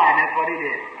his mind, that's what he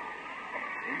did.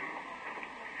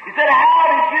 He said, how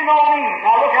did you know me?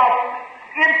 Now look how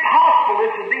impossible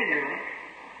this would be to him.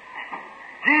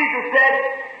 Jesus said,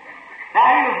 now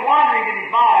he was wondering in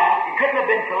his mind, it couldn't have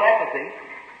been telepathy,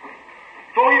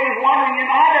 so he was wondering,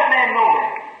 how did that man know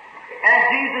that? And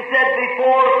Jesus said,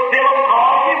 before Philip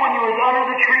called you when you was under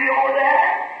the tree over there,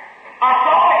 I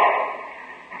saw you.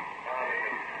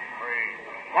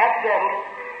 That's settled.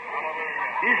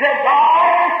 He said, thou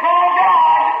art the Son of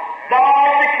God, thou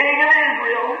art the King of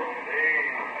Israel.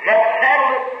 That's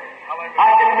settled it. I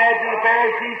can imagine the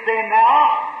Pharisees saying, now,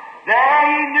 there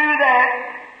he knew that.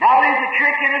 Now there's a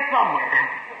trick in it somewhere.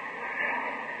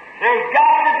 There's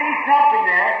got to be something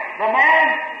there. The man,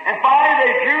 and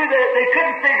finally they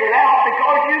couldn't figure it out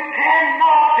because you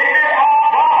cannot figure out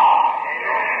God.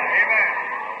 Amen.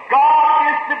 God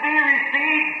is to be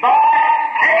received by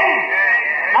faith,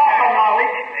 not by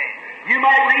knowledge. You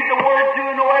might read the Word too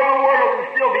and know every word of it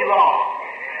will still be lost.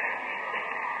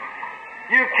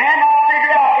 You cannot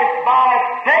figure out it's by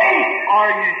faith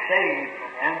are you saved,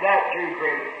 and that's through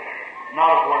grace, not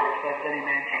of works, lest any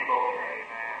man should boast.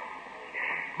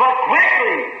 But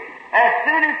quickly, as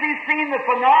soon as he seen the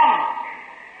phenomenon,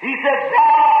 he said,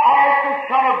 thou art the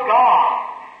Son of God.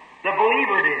 The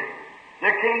believer did,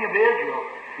 the King of Israel.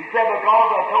 He said, because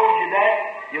I told you that,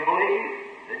 you believe?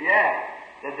 He said, yeah.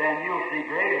 He said, then you'll see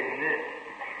greater than this.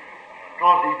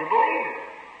 Because he's a believer.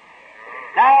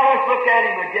 Now let's look at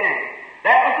him again.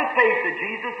 That was the faith that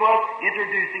Jesus was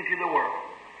introducing to the world.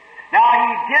 Now he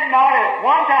did not at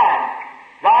one time,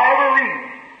 as I ever read,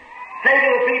 say to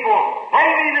the people,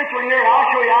 bring me this one here and I'll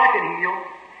show you I can heal.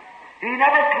 He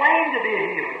never claimed to be a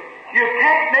healer. You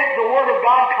can't make the Word of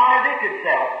God contradict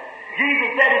itself. Jesus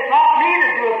said, it's not me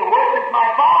that doeth the work, it's my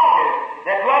Father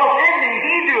that dwelleth in me,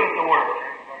 He doeth the work.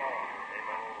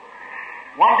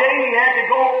 One day he had to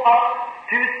go up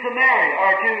to Samaria,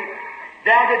 or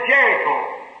down to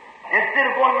Jericho. Instead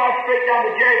of going right straight down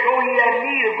to Jericho, he had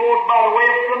need of going by the way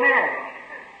of Samaria.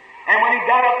 And when he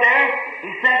got up there,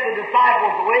 he sent the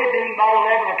disciples away, being about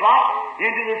 11 o'clock,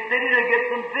 into the city to get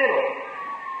some victuals.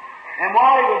 And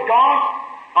while he was gone,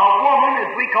 a woman,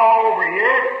 as we call over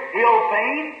here,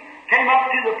 ill-famed, came up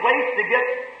to the place to get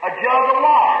a jug of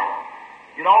water.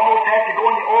 You'd almost have to go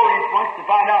in the Orient once to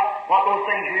find out what those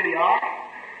things really are.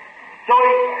 So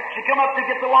she come up to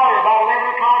get the water about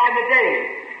 11 o'clock in the day.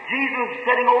 Jesus was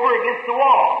sitting over against the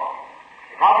wall,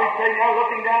 probably sitting there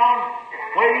looking down,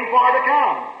 waiting for her to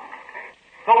come.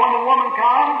 So when the woman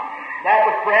comes, that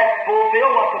was perhaps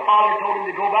fulfilled what the Father told him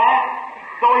to go by.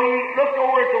 So he looked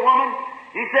over at the woman.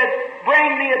 He said, bring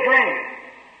me a drink.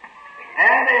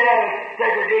 And they had a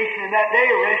segregation in that day,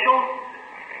 a racial,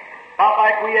 not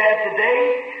like we have today.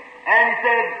 And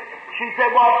she said,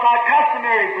 well, it's not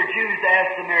customary for Jews to ask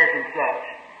Samaritans such.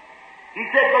 He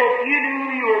said, but if you knew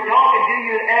who you were talking to,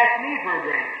 you'd ask me for a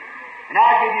drink. And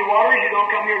I'll give you water, you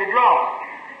don't come here to draw.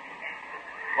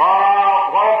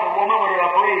 Well, what if the woman would have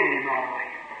upbraided him that way?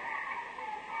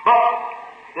 But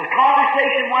the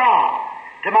conversation went on.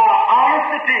 To my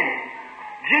honest opinion,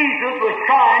 Jesus was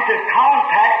trying to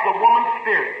contact the woman's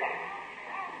spirit.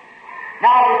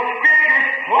 Now, the Scriptures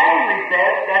plainly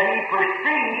says that he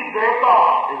perceived their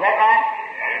thoughts. Is that right?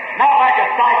 Not like a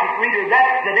psychic reader,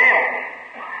 that's the devil.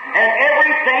 And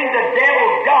everything the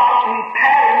devil's got, he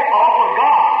patterned off of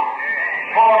God.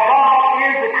 For God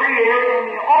is the Creator and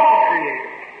the only Creator.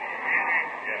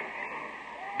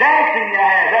 Dancing you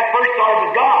have, that first started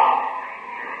with God.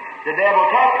 The devil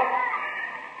took it.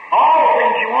 All the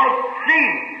things you want to see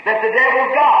that the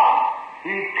devil's got,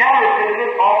 he counterfeited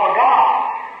it off of God.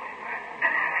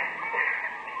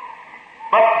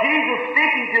 But Jesus,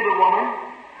 speaking to the woman,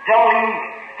 till he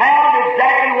found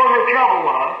exactly what her trouble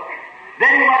was, then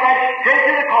he went right straight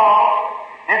to the call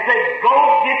and said, go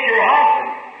get your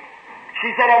husband.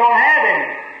 She said, I don't have any.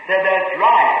 Said, that's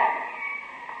right.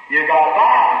 You got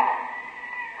 5.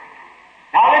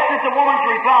 Now listen to the woman's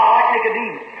reply, like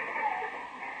Nicodemus.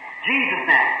 Jesus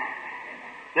now,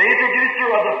 the introducer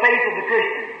of the faith of the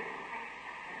Christian.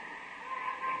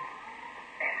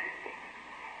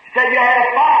 She said, you have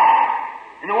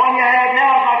 5, and the one you have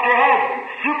now is not your husband.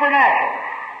 Supernatural.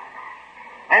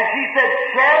 And she said,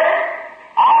 sir,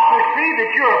 I perceive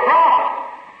that you're a prophet.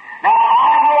 Now I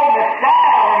know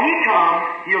Messiah, when he comes,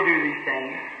 he'll do these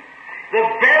things. The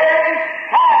very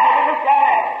sight of the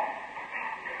Messiah.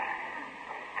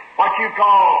 What you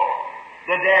call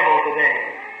the devil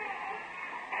today.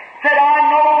 Said, I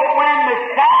know that when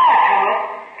Messiah cometh,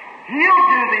 he'll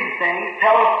do these things,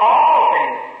 tell us all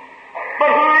things. But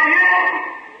who are you?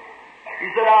 He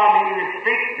said, I'm he that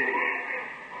speaks to you.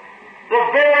 The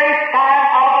very sign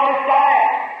of the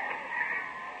Messiah.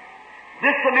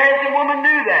 This Samaritan woman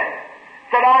knew that.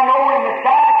 Said, I know when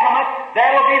Messiah cometh, that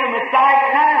will be the Messiah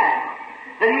time.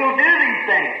 That he'll do these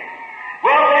things.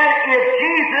 Well then, if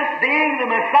Jesus being the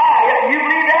Messiah, you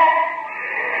believe that?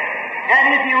 And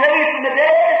is he raised from the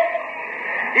dead?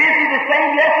 Is he the same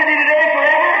yesterday, today,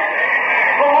 forever?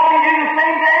 Well, won't he do the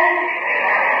same thing?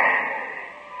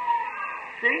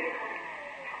 See?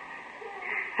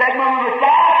 Said, when the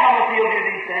Messiah cometh, he'll do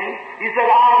these things. He said,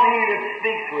 I'm he that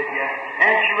speaks with you.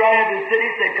 And she ran into the city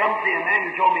and said, come see a man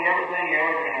who told me everything,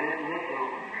 this and this, so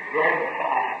you're the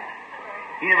Messiah.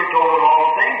 He never told her all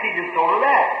the things, he just told her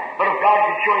that. But if God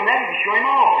could show him that, he could show him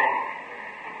all things.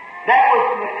 That was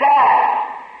the Messiah.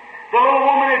 The little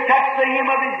woman who touched the hem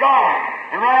of his garment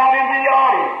and ran out into the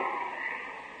audience.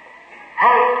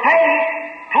 Her faith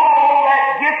told that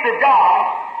gift of God,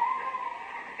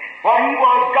 for he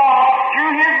was God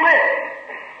through his lips.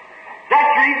 That's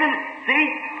the reason, see,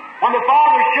 when the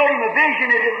Father showed him a vision,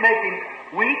 it didn't make him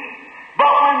weak.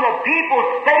 But when the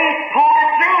people's faith poured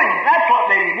through him, that's what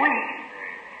made him weak.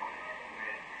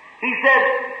 He said,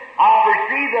 I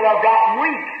perceive that I've gotten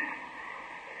weak.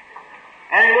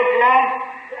 And he looked around,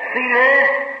 seen her,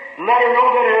 let her know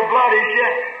that her blood issue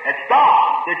had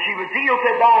stopped, that she was healed,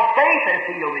 said, thy faith has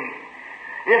healed thee.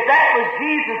 If that was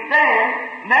Jesus then,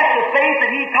 and that's the faith that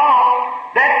he taught,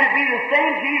 that should be the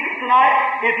same Jesus tonight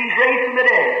if he's raised from the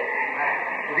dead.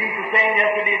 If he's the same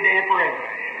yesterday, today, and forever.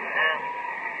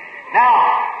 Now,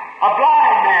 a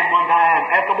blind man one time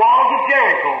at the walls of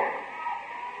Jericho,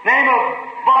 name of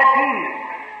Bartimaeus,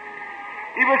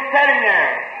 he was sitting there,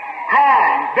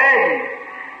 crying, begging.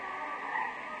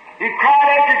 He cried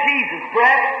after Jesus,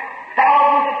 perhaps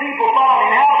thousands of people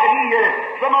following. How could he hear?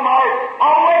 Some of them heard,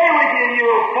 away with you, you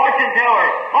fortune teller.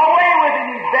 Away with you,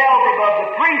 you Beelzebub, the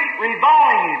priest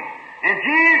reviling him. And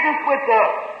Jesus with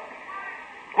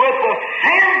the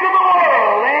sins of the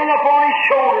world laying upon his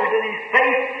shoulders and his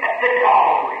face at the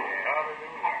Calvary.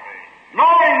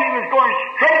 Knowing he was going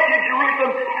straight to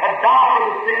Jerusalem to die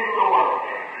for the sins of the world.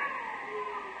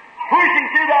 Pushing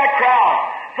through that crowd.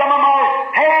 Some of them are,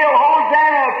 hail,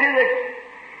 Hosanna to the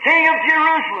King of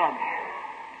Jerusalem.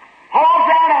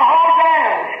 Hosanna,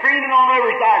 Hosanna, screaming on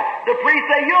every side. The priest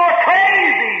say, you're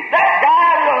crazy. That guy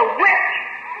is a witch.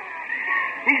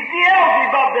 He's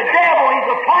Beelzebub, the devil. He's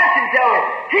a fortune teller.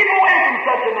 Keep away from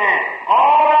such a man.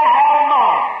 All that howling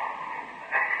mob.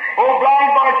 Old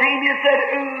blind Bartimaeus said,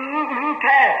 who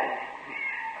passes?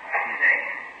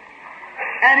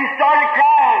 And he started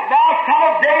crying, thou son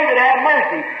of David, have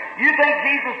mercy. You think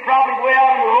Jesus probably way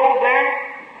out on the road there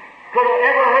could have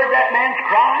ever heard that man's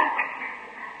crying?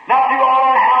 Not through all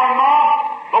that howling mob.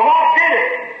 But what did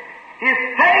it? His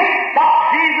faith stopped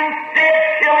Jesus dead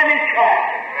still in his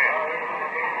tracks.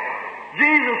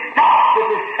 Jesus stopped with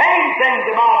the same things,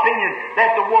 in my opinion,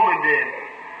 that the woman did.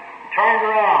 Turned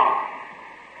around.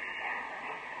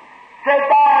 Said,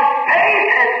 thy faith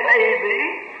has saved thee.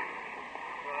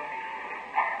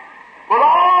 With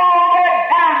all that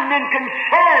burden and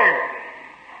concern,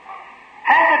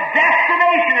 had the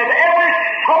destination of every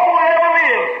soul that ever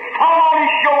lived hung on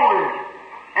his shoulders.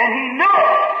 And he knew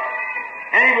it.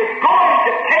 And he was going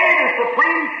to pay the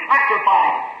supreme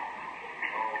sacrifice.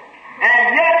 And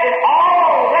yet, in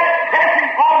all that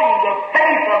pressing on him, the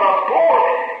face of a poor,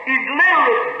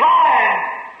 illiterate, blind,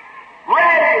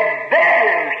 ragged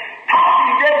beggar stopped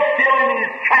him dead still in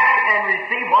his tracks and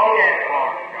received what he asked for.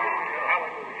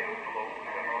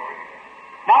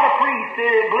 Not a priest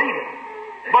didn't believe it,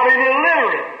 but an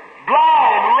illiterate,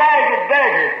 blind, ragged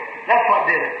beggar. That's what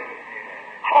did it.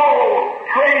 Oh,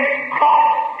 praise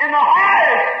God in the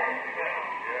highest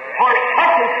for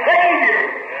such a Savior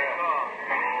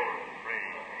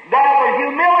that would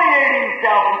humiliate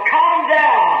himself and come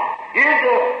down into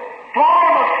the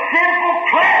form of sinful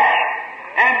flesh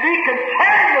and be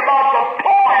concerned about the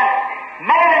poorest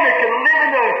man that can live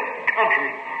in the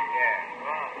country.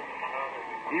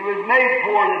 He was made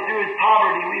poor that through his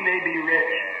poverty we may be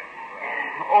rich.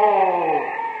 Oh,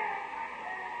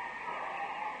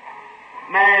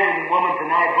 man and woman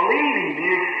tonight, believe him, he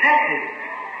accepted.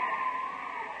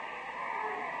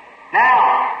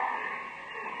 Now,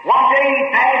 one day he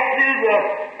passed through the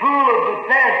pool of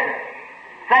Bethesda,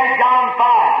 St. John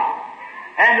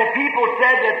 5, and the people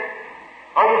said that,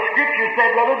 or the scripture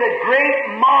said, rather, the great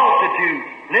multitude.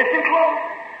 Listen close.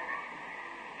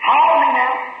 Follow me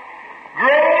now.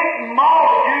 Great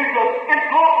multitudes of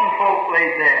important folk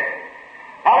laid there.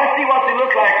 Now let's see what they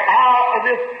look like. How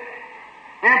this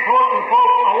important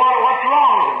folk, what's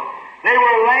wrong with them? They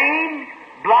were lame,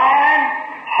 blind,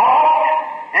 halt,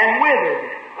 and withered.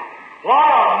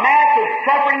 What a mass of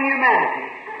suffering humanity.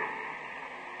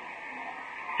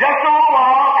 Just a little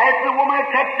while, as the woman had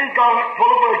touched his garment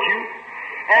full of virtue,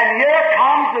 and here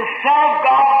comes the Son of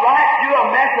God right through a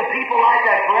mess of people like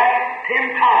that, perhaps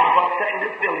 10 times what's sitting in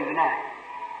this building tonight,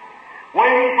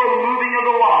 waiting for the moving of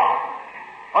the water.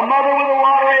 A mother with a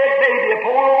water-head baby, a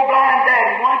poor old blind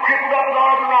daddy, one crippled up with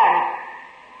arthritis,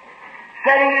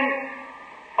 sitting in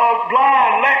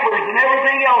blind, lepers, and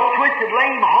everything else, twisted,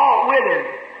 lame, halt, withered,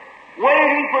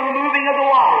 waiting for the moving of the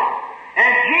water.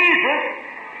 And Jesus,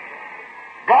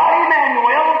 God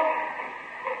Emmanuel,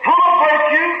 full of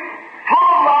virtue, full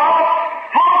of love,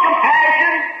 full of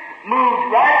compassion, moved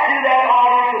right through that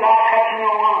audience without touching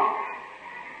no one.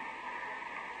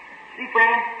 See,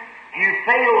 friends, you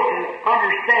fail to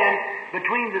understand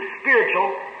between the spiritual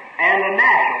and the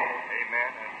natural. Amen.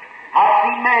 I've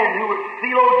seen men who were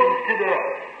theologians to the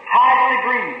highest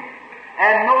degree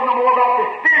and know no more about the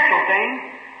spiritual things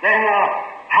than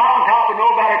Hottentot would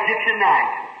know about Egyptian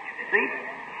knives. See?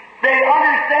 They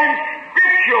understand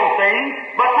scriptural things,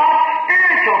 but not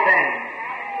spiritual things.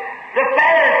 The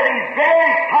Pharisees,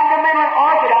 very fundamental and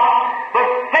orthodox, but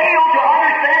failed to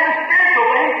understand the spiritual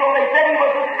things, so they said he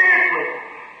was a spiritualist.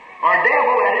 Or a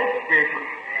devil, that is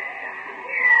spiritualist.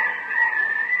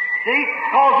 See?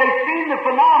 Because they've seen the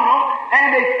phenomenal, and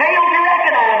they failed to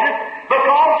recognize it,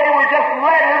 because they were just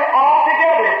letter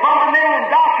altogether, fundamental in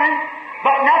doctrine,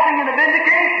 but nothing in the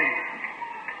vindication.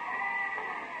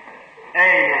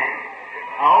 Amen.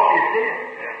 I hope you see it.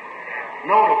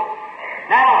 Notice.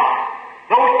 Now,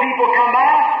 those people come by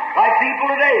like people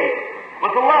today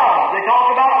with the love. They talk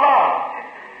about love.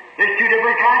 There's two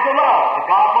different kinds of love.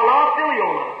 Agape love,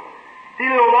 filial love.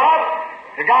 Filial love,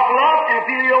 agape love, and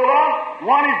filial love,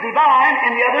 one is divine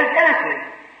and the other is earthly.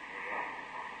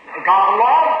 Agape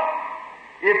love,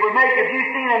 if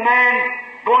you've seen a man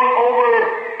going over,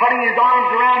 putting his arms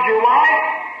around your wife,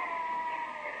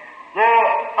 the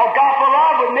agape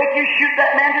love would make you shoot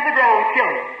that man to the ground and kill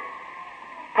him.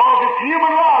 Because it's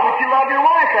human love that you love your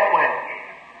wife that way.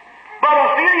 But a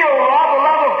filial love, the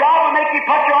love of God, would make you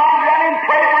put your arms around him and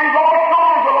pray for his lost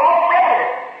soul as a lost brother.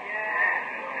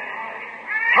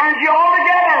 Turns you all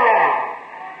together around.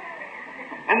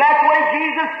 And that's the way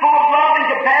Jesus, full of love and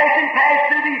compassion, passed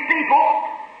through these people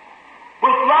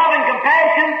with love and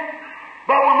compassion.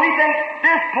 But when we think,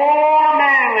 this poor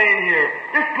man laying here,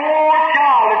 this poor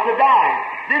child that's dying,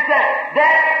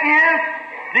 that is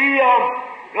the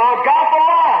agape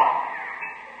love.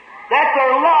 That's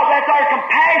our love, that's our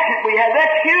compassion we have,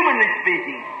 that's humanly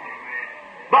speaking.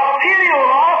 But filial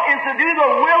love is to do the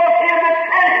will of Him that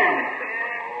sent Him.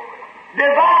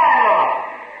 Divine love.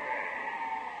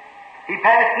 He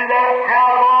passed through that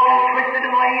crowd of all these twisted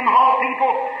and lame, halt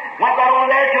people, went right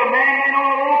over there to a man in on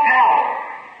a little tower.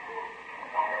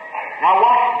 Now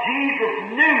what Jesus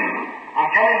knew,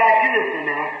 I'm coming back to this in a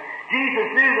minute, Jesus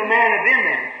knew the man had been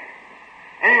there.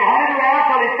 And he hunted around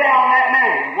till he found that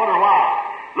man. Wonder why.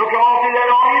 Looked all through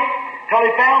that audience till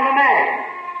he found the man.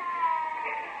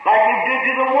 Like he did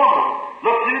to the woman.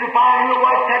 Looked through to find who it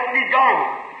was, touched his garment.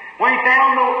 When he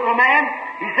found the man,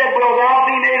 he said, "Will thou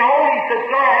be made whole?" He said,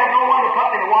 "Sir, I have no one to put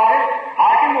me in the water.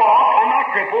 I can walk. I'm not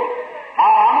crippled.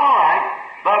 I'm all right.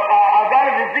 But I've got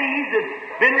a disease that's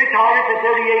been retarded for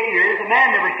 38 years. The man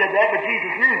never said that, but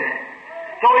Jesus knew that.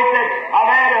 So he said, I've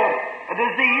had a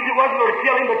disease. It wasn't going to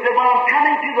kill him, but said, when I'm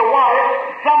coming to the water,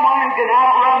 someone who can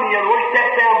outrun me or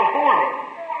steps down before me.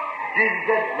 Jesus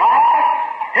said, rise,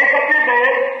 take up your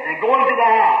bed, and go into the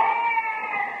house.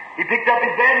 He picked up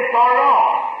his bed and started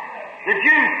off. The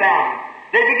Jews found him.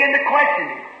 They began to question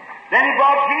him. Then he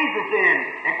brought Jesus in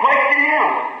and questioned him.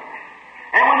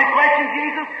 And when they questioned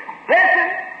Jesus, listen,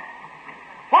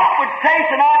 what would say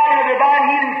tonight in a divine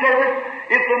healing service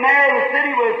if the mayor of the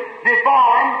city was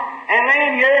deformed and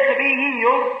laying here to be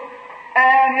healed,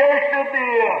 and here stood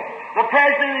the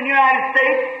President of the United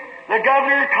States, the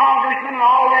governor, congressman, and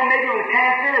all of them maybe with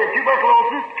cancer or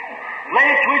tuberculosis,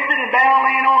 laying twisted and bound,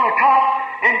 laying on a cot,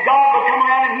 and God would come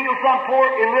around and heal some poor,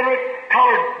 illiterate,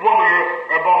 colored woman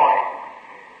or boy.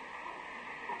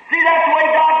 See, that's the way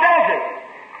God does it.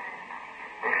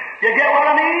 You get what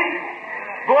I mean?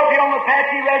 Go up here on the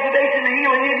Apache reservation and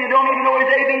heal an Indian, you don't even know his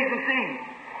A, B's, and C's.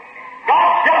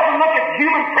 God doesn't look at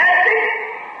human prestige.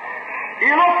 He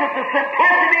looks at the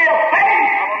simplicity of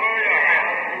faith.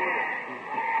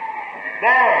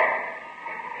 There.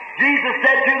 Jesus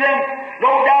said to them,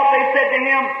 no doubt they said to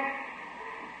him,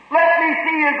 let me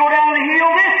see you go down and heal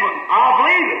this one. I'll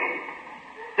believe it.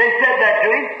 They said that to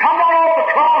him. Come down off the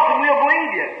cross and we'll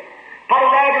believe you. Put a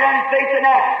rag around his face and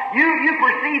now, you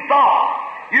perceive thought.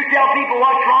 You tell people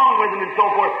what's wrong with them and so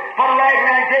forth. Put a rag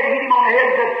around his head and hit him on the head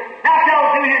and said, now tell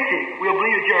us who hit you. We'll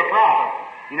believe that you're a prophet.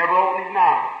 He never opened his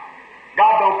mouth.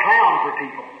 God don't clown for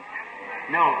people.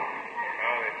 No.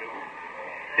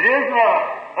 It isn't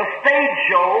a stage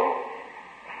show.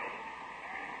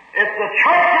 It's the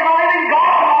church of the living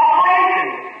God in operation.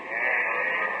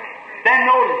 Then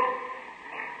notice,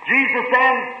 Jesus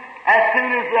then, as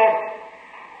soon as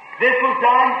this was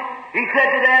done, He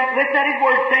said to them, listen at His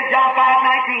words, St. John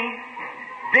 5:19,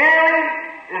 Verily,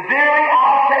 verily,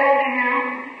 I say unto you,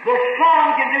 the Son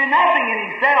can do nothing in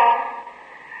Himself,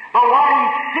 but what He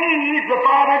sees the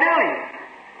Father doing.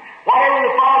 Whatever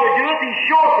the Father doeth, He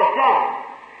showeth the Son.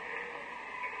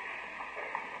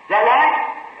 Is that right?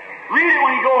 Read it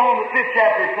when you go home, the 5th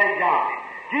chapter of St. John.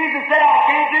 Jesus said, I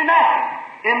can't do nothing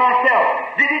in myself.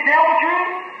 Did He tell the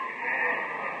truth?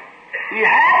 He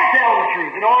had to tell the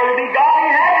truth. In order to be God,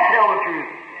 He had to tell the truth.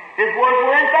 His words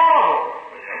were infallible.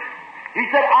 He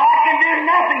said, I can do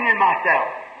nothing in myself.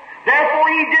 Therefore,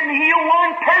 He didn't heal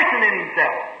one person in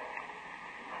Himself.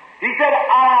 He said,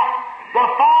 the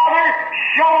Father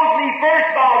shows me first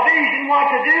by vision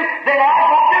what to do, then I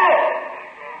will do it.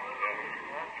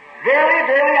 Verily,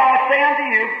 verily, I say unto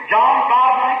you, John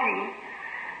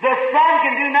 5:19, the Son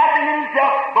can do nothing in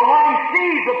Himself, but what He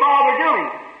sees the Father doing,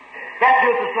 that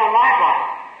doeth the Son likewise.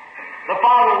 The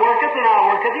Father worketh, and I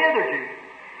worketh the other two.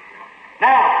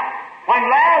 Now, when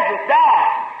Lazarus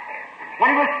died, when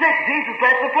he was sick, Jesus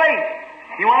left the place.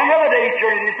 He went another day's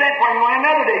journey. He sent for him, he went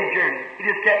another day's journey. He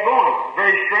just kept going.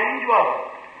 Very strange, wasn't it?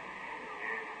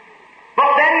 But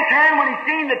then he turned when he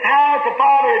seen the time that the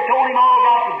Father had told him all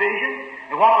about the vision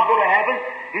and what was going to happen.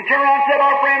 He turned around and said,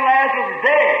 our friend Lazarus is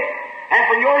dead. And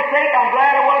for your sake, I'm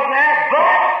glad I wasn't there,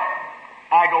 but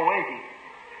I go with you.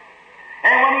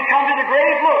 And when he come to the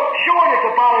grave, look, showing that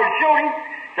the Father had showed him,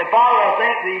 said, Father, I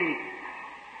thank thee,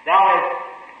 thou hast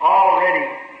already.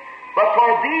 But for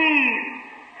thee,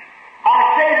 I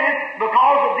say this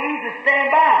because of these that stand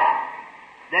by.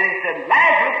 Then he said,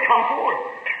 Lazarus, come forth.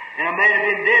 And a man had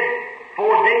been dead 4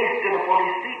 days, stood upon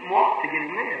his feet and walked to get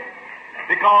him live.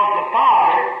 Because the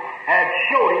Father had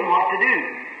showed him what to do.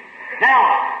 Now,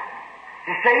 at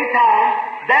the same time,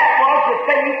 that was the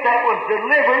faith that was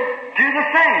delivered to the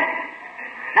saints.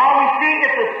 Now we see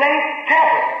if the saints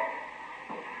kept it.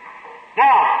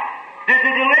 Now, did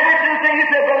they deliver it to the saints? You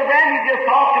said, Brother Brandon, you just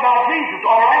talked about Jesus,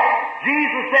 all right?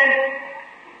 Jesus said,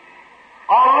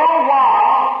 a little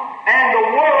while, and the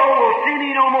world will see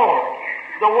me no more.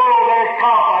 The world that is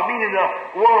codified, meaning the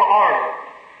world order.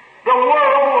 The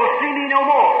world will see me no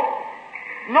more.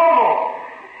 No more.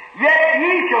 Yet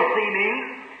ye shall see me.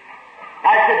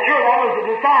 I said, sure, that was the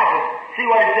disciples. See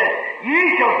what he said. Ye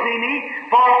shall see me,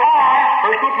 for I,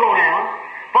 personal pronoun,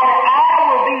 for I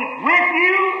will be with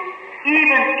you,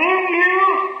 even in you,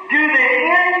 to the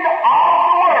end of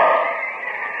the world.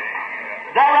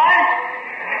 Is that right?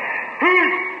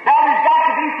 Now there's got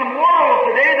to be some worlds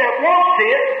today that won't see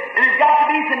it, and there's got to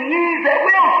be some ye's that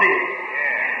will see it.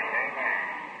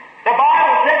 The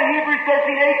Bible said in Hebrews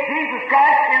 13:8, Jesus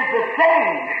Christ is the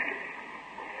same.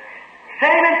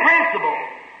 Same in principle.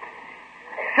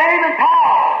 Same in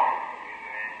power.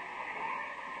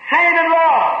 Same in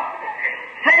love.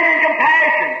 Same in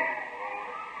compassion.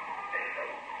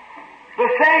 The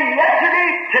same yesterday,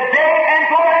 today, and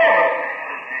forever.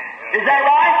 Is that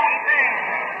right?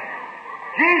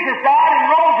 Jesus died and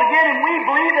rose again, and we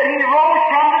believe that He rose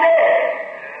from the dead.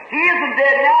 He isn't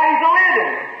dead now, He's a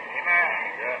living.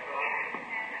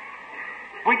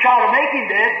 We try to make Him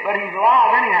dead, but He's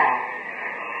alive anyhow.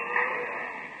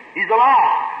 He's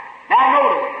alive. Now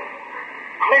notice,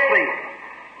 quickly,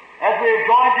 as we are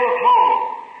drawing to a close,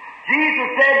 Jesus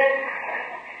said,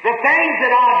 the things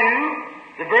that I do,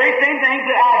 the very same things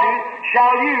that I do,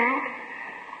 shall you,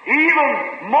 even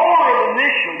more than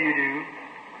this shall you do,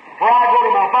 for I go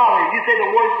to my Father. You say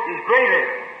the work is greater.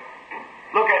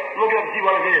 Look it up and see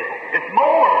what it is. It's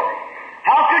more.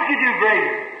 How could you do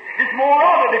greater? It's more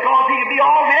of it because He can be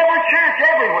all in every church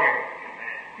everywhere.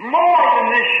 More than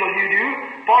this shall you do,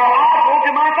 for I go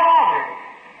to my Father.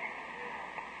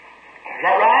 Is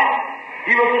that right?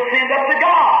 He was ascended up to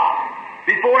God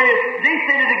before He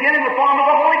descended again in the form of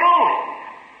the Holy Ghost.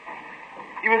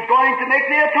 He was going to make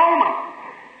the atonement,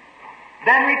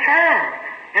 then return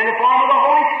in the form of the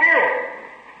Holy Spirit.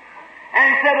 And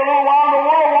He said, a little while the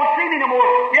world won't see me no more,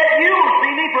 yet you will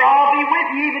see me, for I'll be with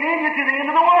you even in you to the end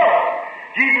of the world.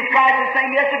 Jesus Christ is the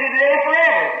same yesterday, today, and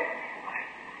forever.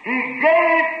 He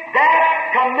gave that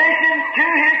commission to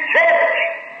His church.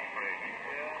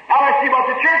 Now let's see what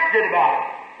the church did about it.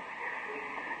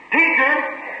 Peter,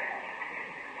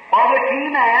 or the key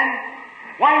man,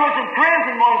 when he was in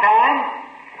prison one time,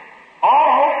 all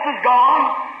hopes was gone,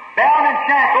 bound in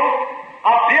shackles,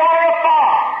 a pillar of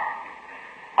fire,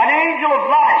 an angel of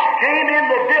light came in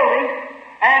the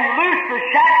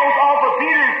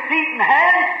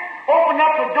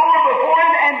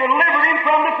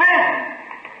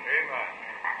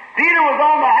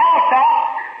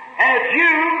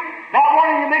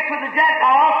the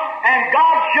Gentiles, and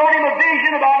God showed him a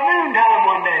vision about noontime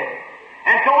one day,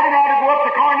 and told him how to go up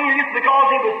to Cornelius because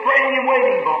he was praying and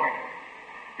waiting for him.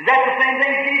 Is that the same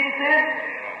thing Jesus did?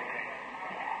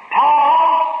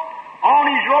 Paul, on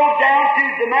his road down to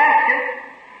Damascus,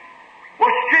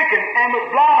 was stricken and was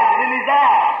blinded in his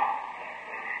eyes.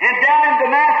 And down in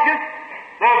Damascus,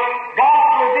 the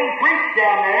gospel was being preached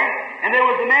down there, and there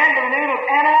was a man by the name of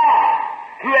Ananias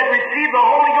who had received the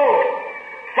Holy Ghost.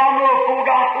 Some little full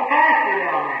gospel pastor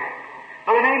down there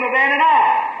by the name of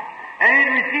Ananias. And he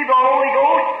had received the Holy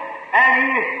Ghost, and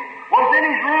he was in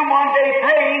his room one day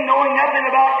praying, knowing nothing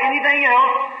about anything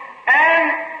else, and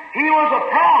he was a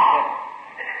prophet.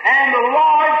 And the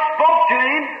Lord spoke to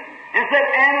him and said,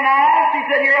 Ananias, he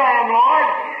said, here I am, Lord.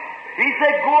 He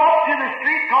said, go up to the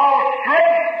street called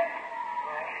Straight.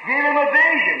 Give him a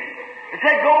vision. He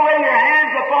said, go lay your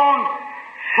hands upon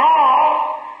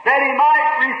Saul that he might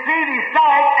receive his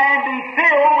sight and be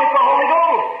filled with the Holy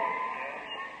Ghost.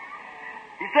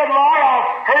 He said, Lord,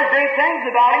 I've heard great things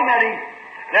about him, that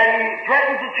he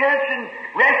threatens the church and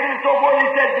rested and so forth. He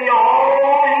said,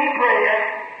 behold, and he prayed.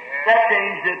 That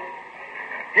changed it.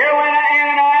 Here went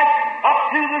Ananias up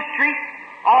to the street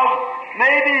of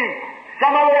maybe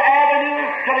some other avenue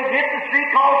till he hit the street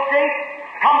called Straight,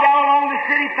 come down along the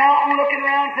city fountain looking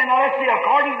around saying, now let's see,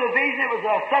 according to the vision, it was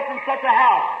such and such a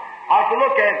house. I could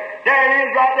look at it. There it is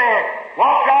right there.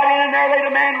 Walked right in there, laid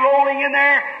a man rolling in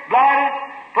there, blinded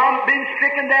from being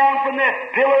stricken down from the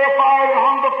pillar of fire that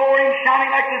hung before him, shining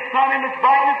like the sun in its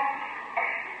brightness.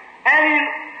 And he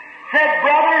said,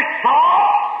 Brother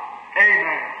Saul,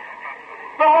 amen.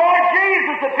 The Lord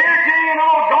Jesus appeared to you,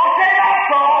 don't say that,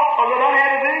 Saul, because I done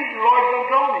had a vision. The Lord done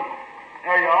told me.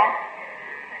 There you are.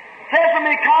 Said for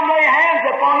me, come lay hands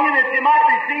upon you that you might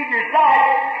receive your sight.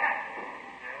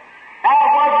 Now,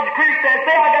 it was the creek said,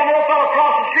 say, I got another fellow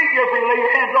across the street here for you to lay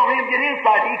your hands on him and get his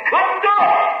sight. He couldn't do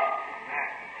it.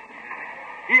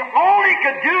 He only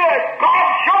could do as God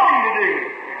showed him to do.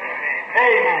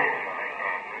 Amen.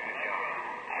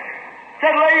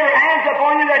 Said, lay your hands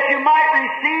upon you that you might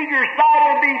receive your sight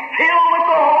and be filled with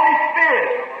the Holy Spirit.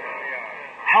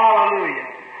 Hallelujah.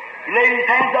 He laid his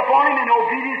hands upon him in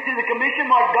obedience to the commission,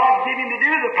 what God gave him to do,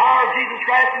 the power of Jesus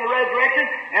Christ in the resurrection,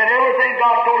 and everything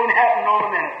God told him happened on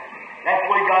a minute. That's the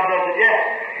way God does it, yes.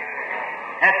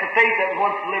 That's the faith that was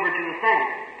once delivered to the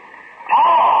saints.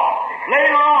 Paul,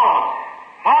 later on,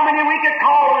 how many we could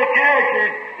call the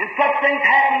characters and such things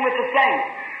happening with the saints.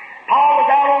 Paul was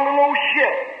out on the little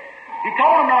ship. He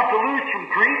told them not to loose from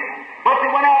Crete, but they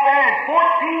went out there and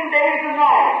 14 days and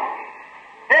nights.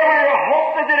 Every hope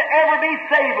that they'd ever be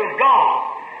saved was gone.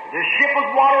 The ship was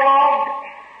waterlogged,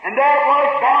 and there it was,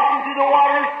 bouncing through the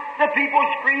waters, the people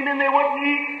screaming they wouldn't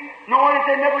eat, knowing that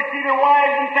they'd never see their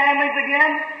wives and families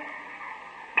again.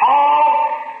 Paul,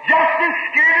 just as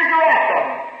scared as the rest of them,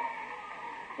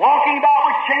 walking about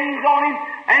with chains on him,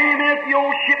 aiming at the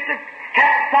old ship to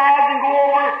capsize and go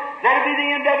over. That'd be the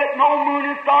end of it. No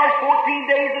moon and stars,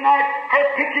 14 days and nights, her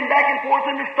pitching back and forth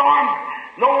in the storm.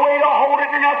 No way to hold it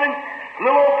or nothing.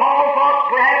 Little old Paul thought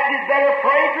perhaps he'd better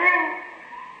pray through.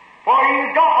 For he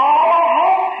was gone. All the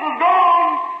hopes was gone.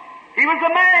 He was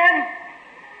a man.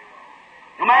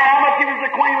 No matter how much he was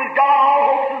acquainted with God, all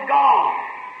hopes was gone.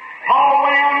 Paul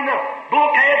went out in the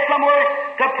bulkhead somewhere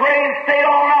to pray and stayed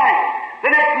all night. The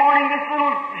next morning, this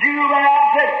little Jew ran out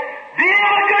and said, be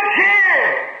of good cheer.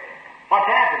 What's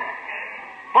happened?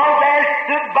 For there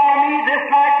stood by me this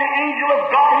night the angel of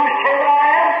God whose servant I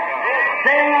am,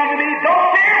 saying unto me, don't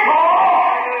fear, Paul.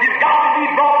 You've got to be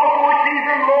brought before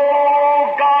Caesar, and lo,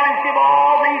 God, and give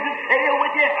all these that sail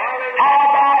with you. How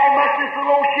about it must this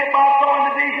little ship I saw in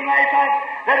the vision last night,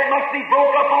 that it must be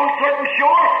broke up on certain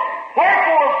shore?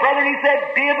 Wherefore, brethren, he said,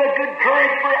 be of a good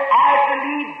courage, for I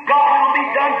believe God will be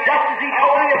done just as he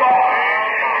told me about.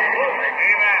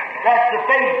 That's the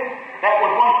faith that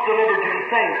was once delivered to the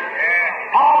saints.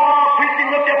 Paul, while preaching,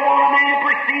 looked up on a man and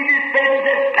perceived his faith and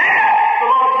said, stand up! The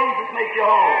Lord Jesus makes you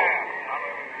whole.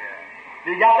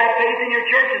 You got that faith in your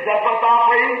church? Is that what's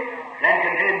operating? Then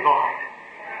contend for it.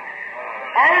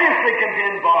 Earnestly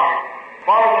contend for it.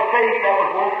 For the faith that was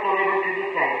once delivered to the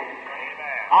saints.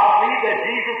 I believe that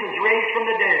Jesus is raised from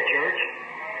the dead, church.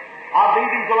 I believe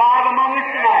he's alive among us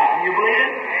tonight. Do you believe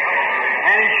it?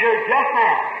 And he should just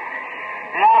now.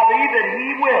 And I believe that he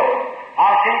will.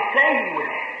 I can't say he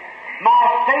will. My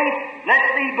faith lets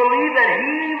me believe that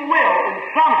he will, and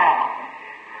somehow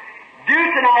do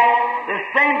tonight the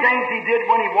same things he did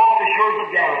when he walked the shores of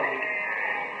Galilee.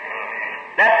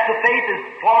 That's the faith as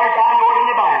far as I know it in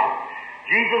the Bible.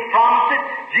 Jesus promised it.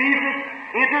 Jesus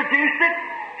introduced it.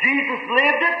 Jesus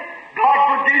lived it. God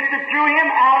produced it through him,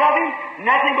 out of him.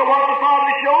 Nothing but what the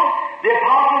Father showed. The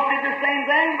apostles did the same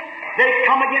thing. They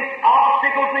come against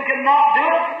obstacles and could not do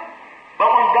it. But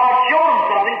when God showed them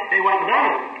something, they went and done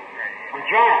it.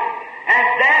 That's right. And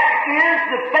that is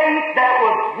the faith that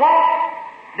was once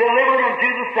delivered unto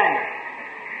the saints.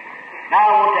 Now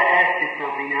I want to ask you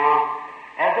something now,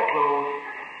 as a close.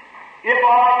 If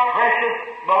our precious,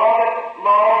 beloved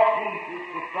Lord Jesus,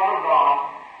 the Son of God,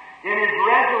 in His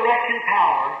resurrection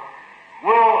power,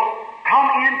 will come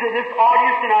into this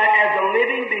audience tonight as a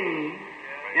living being,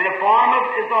 in the form of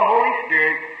the Holy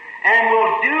Spirit, and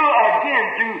will do again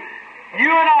through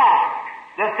you and I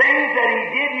the things that He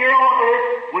did here on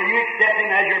earth, will you accept Him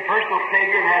as your personal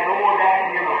Savior and have no more doubt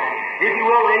in your mind? If you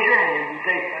will, raise your hands and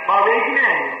say, by raising your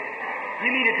hands, you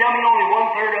mean to tell me only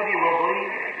 1/3 of you will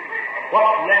believe?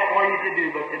 What's left for you to do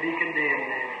but to be condemned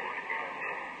then?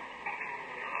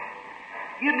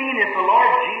 You mean if the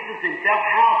Lord Jesus Himself,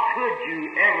 how could you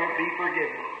ever be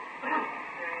forgiven?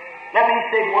 Let me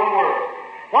say one word.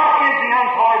 What is the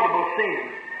unpardonable sin?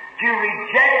 To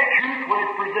reject truth when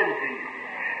it's presented to you.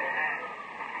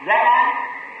 Is that right?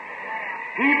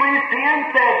 Hebrews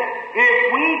 10 says, if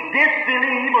we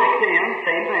disbelieve or sin,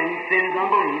 same thing, sin is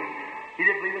unbelief. He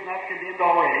that believeth not condemned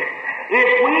already. If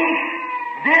we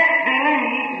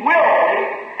disbelieve willfully,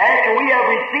 after we have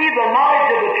received the knowledge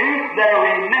of the truth, there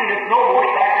remaineth no more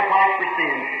sacrifice for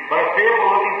sin, but a fearful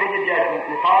looking for the judgment,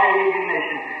 the fiery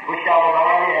indignation, which shall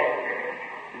devour the adversary.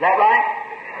 Is that right?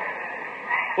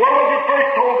 What was it first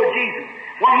told of Jesus?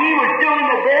 When He was doing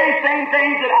the very same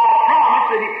things that I promised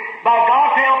that by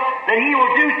God's help, that He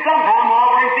will do sometime while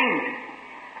we're in Phoenix.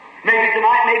 Maybe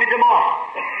tonight, maybe tomorrow.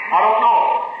 I don't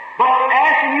know. But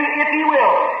asking you if He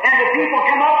will. And the people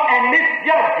come up and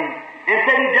misjudged Him and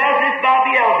said He does this by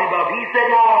Beelzebub. He said,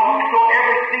 now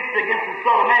whosoever speaks against the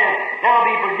Son of Man, that'll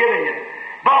be forgiven you.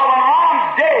 But when I'm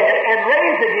dead and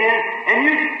raised again, and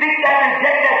you speak that and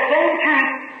reject that same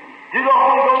truth to the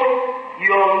Holy Ghost,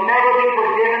 you'll never be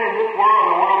forgiven in this world or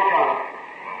the world to come.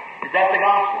 Is that the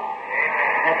gospel?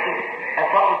 That's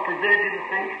what was presented to the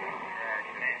saints.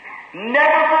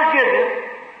 Never forgiven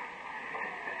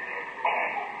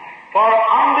for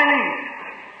unbelief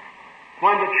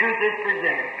when the truth is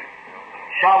presented.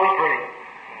 Shall we pray?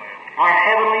 Our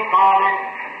Heavenly Father,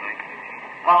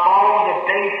 upon the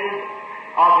basis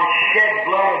of the shed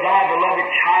blood of Thy beloved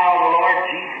child, the Lord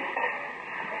Jesus,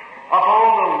 upon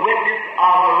the witness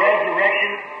of the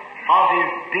resurrection of His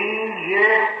being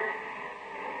here,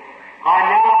 I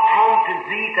now come to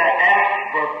Thee to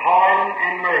ask for pardon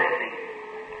and mercy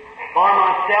for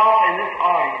myself and this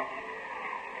audience,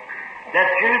 that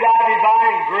through Thy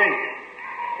divine grace,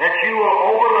 that You will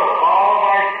overlook all of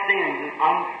our sins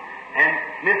and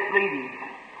misleadings.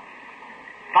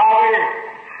 Father,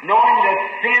 knowing that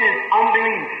sin is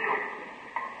unbelief,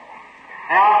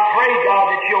 and I pray, God,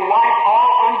 that You'll wipe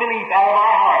all unbelief out of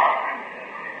our hearts.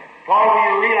 Father,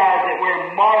 we realize that we're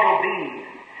mortal beings.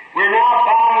 We're now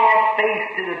bowing our face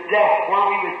to the dust where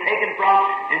we was taken from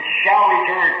and shall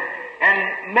return.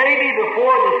 And maybe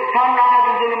before the sun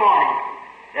rises in the morning,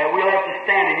 that we'll have to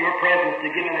stand in Your presence to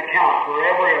give an account for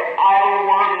every idle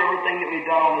word and everything that we've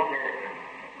done on this earth.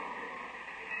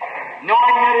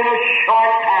 Knowing that in a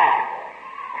short time,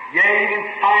 yea, even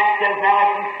science says now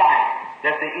it's in sight,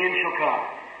 that the end shall come.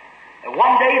 And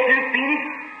one day through Phoenix,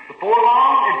 before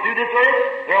long, and through this earth,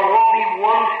 there won't be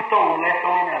one stone left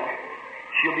on another.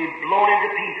 She'll be blown into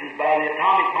pieces by the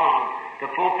atomic bomb to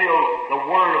fulfill the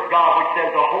Word of God, which says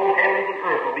the whole heavens and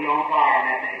earth will be on fire in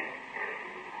that day.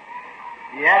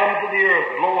 The atoms of the earth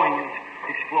blowing and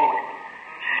exploding,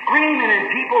 screaming, and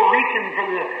people reaching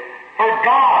for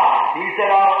God. He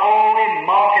said, I'll only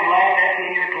mock and laugh at you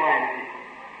in your calamity.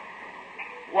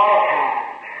 What a time.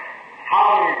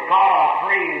 Father God, I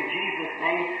pray in Jesus'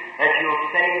 name that You'll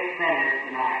save sinners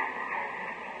tonight.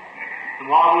 And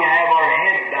while we have our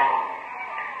heads down,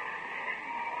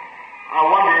 I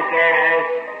wonder if there is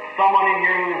someone in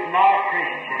here who is not a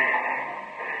Christian.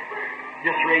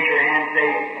 Just raise your hand and say,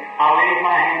 I'll raise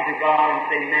my hand to God and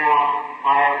say, now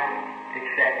I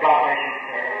accept. God bless you,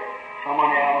 sir.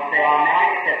 Someone else say, I now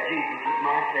accept Jesus as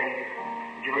my Savior.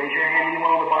 Would you raise your hand? Anyone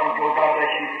on the bottom floor? God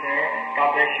bless you, sir. God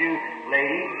bless you,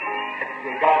 lady.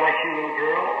 God bless you, little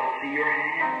girl. I see your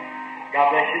hand.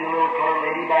 God bless you, the little colored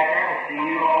lady back there. I see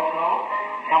you also.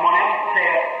 Someone else say,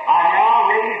 I now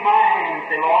raise my hand and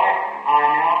say, Lord, I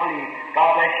now believe. God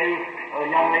bless you,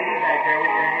 young lady back there with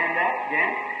your hand up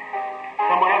again.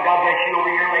 Someone else, God bless you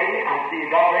over here, lady. I see you.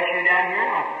 God bless you down here.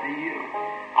 I see you.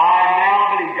 I now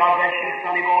believe. God bless you,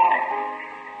 sonny boy.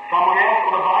 Someone else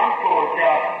on the bottom floor say,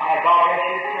 God bless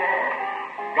you, sir.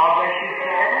 God bless you,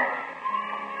 sir.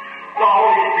 The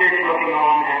Holy Spirit's looking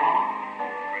on now.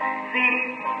 See,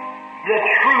 The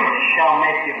truth shall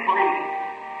make you free.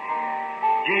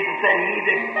 Jesus said, He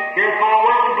that heareth my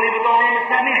words and believeth on Him that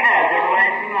sent me has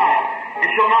everlasting life, and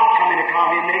shall not come into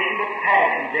condemnation, but pass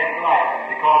from death to life,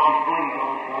 because he believes on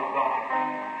the Son of God.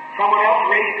 Someone else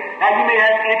raised it. Now you may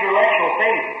have intellectual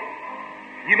faith.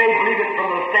 You may believe it from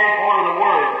the standpoint of the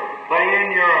Word, but in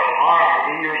your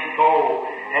heart, in your soul,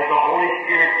 as the Holy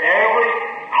Spirit ever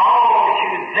calls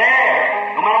you there,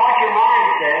 no matter what your mind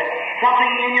says,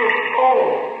 something in your soul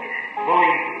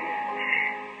believes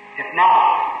it. If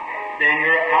not, then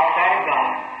you're outside of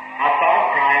God, outside of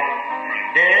Christ,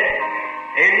 dead,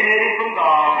 alienated from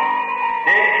God,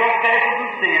 dead in trespasses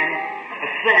and sin, a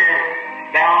sinner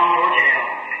bound towards hell.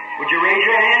 Would you raise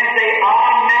your hand and say, I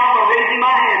now, by raising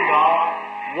my hand, God,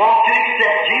 want to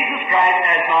accept Jesus Christ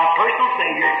as my personal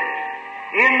Savior.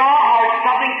 In my heart,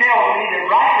 something tells me that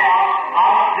right now I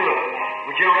must do it.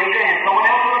 Would you raise your hand? Someone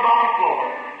else on the bottom floor.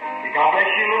 God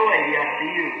bless you, little lady. I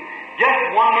see you. Just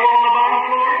one more on the bottom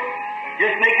floor.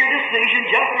 Just make your decision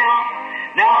just now.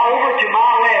 Now over to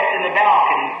my left in the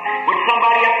balcony. Would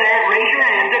somebody up there raise your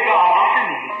hand to God, not to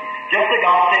me, just to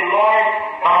God, say, Lord,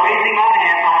 by raising my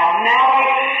hand, I now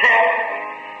accept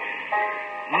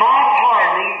my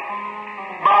pardoning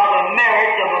by the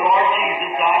merits of the Lord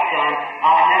Jesus, thy Son.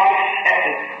 I now accept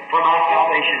it for my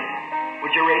salvation.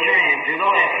 Would you raise your hand to the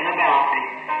left in the balcony?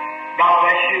 God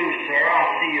bless you, sir. I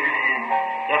see your hand.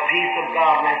 The peace of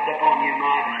God rests upon you,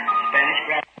 my Spanish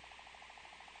brother.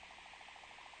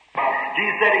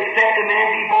 Jesus said, except a man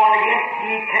be born again,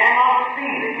 he cannot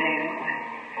see the kingdom.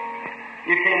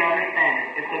 You can't understand it.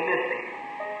 It's a mystery.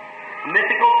 A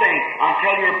mystical thing.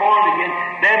 Until you're born again,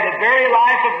 then the very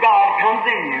life of God comes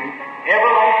in you.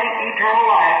 Everlasting, eternal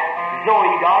life,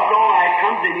 Zoe, God's own life,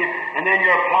 comes in you, and then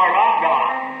you're a part of God.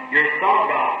 You're a son of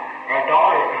God, or a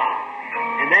daughter of God.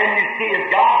 And then you see as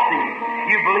God sees.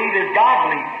 You believe as God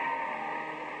believes.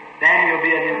 Then you'll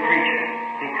be a new creature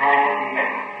in Christ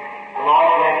Jesus. The Lord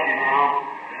bless you now.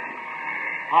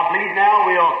 I believe now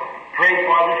we'll pray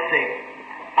for the sick.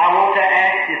 I want to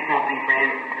ask you something, friend.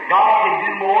 God can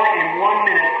do more in 1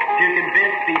 minute to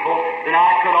convince people than I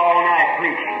could all night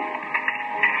preaching.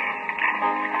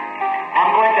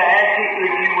 I'm going to ask you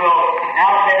if you will,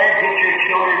 out there, get your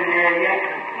children near you,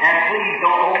 and please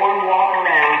don't no one walk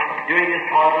around during this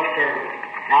part of the service.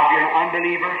 Now, if you're an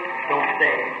unbeliever, don't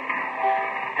stay.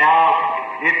 Now,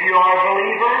 if you are a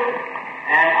believer,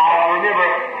 and I remember,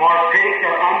 for critics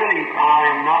or unbelief, I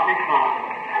am not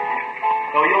responsible.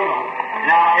 So you'll know.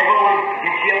 Now, everyone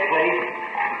get you a place,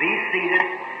 be seated,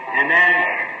 and then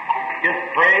just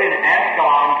pray and ask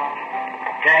God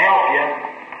to help you,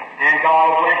 and God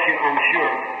will bless you, I'm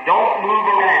sure. Don't move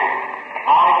around.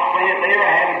 I'll explain it later.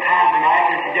 I haven't time tonight.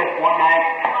 This is just one night.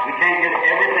 We can't get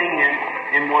everything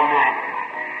in one night.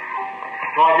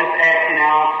 So I just ask you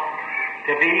now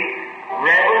to be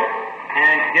reverent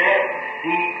and get a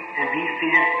seat and be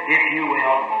seated, if you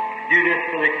will. Do this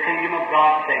for the kingdom of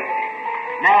God's sake.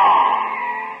 Now,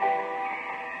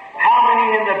 how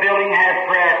many in the building has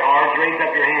prayer cards? Raise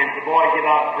up your hands. The boy give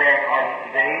out prayer cards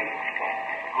today.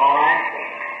 All right?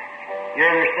 Here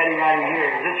they're sitting right in here.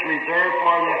 Is this reserved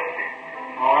for the...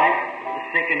 All right? The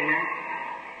sick in here?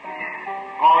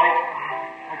 All right?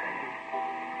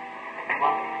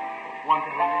 1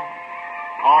 to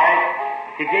 100. All right?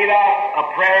 He gave out a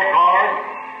prayer card.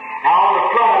 Now on the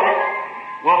front of it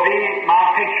will be my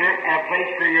picture and a place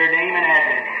for your name and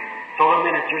address. So the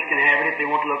ministers can have it if they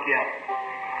want to look you up.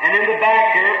 And in the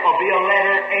back here will be a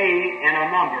letter A and a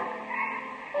number.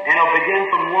 And it'll begin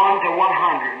from 1 to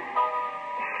 100.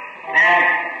 And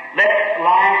let's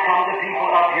line some of the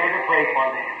people up here to pray for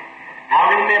them.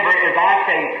 Now remember, as I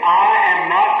say, I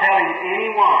am not telling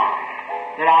anyone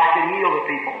that I can heal the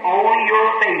people. Only your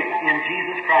faith in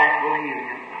Jesus Christ will heal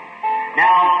them.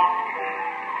 Now,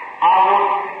 I want,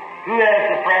 who has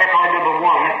the prayer card number 1?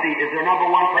 Let's see, is there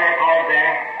number 1 prayer card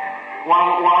there? 1.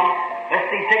 Let's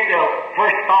see, take the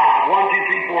first 5. 1,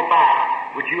 2, 3, 4,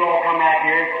 5. Would you all come right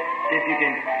here? See if you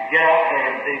can get up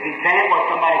there. If you can't, well,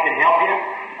 somebody can help you.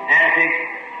 And if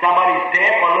somebody's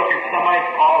deaf, or look at somebody,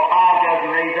 all 5 doesn't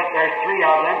raise up, there's 3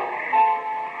 of them.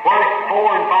 Where's 4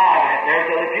 and 5 at? There's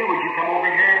the other 2. Would you come over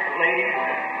here, ladies?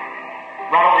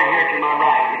 Right over here to my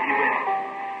right, if you will.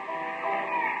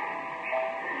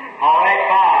 All right,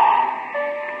 5.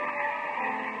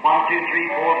 1, 2,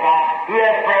 3, 4, 5. Who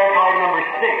has prayer card number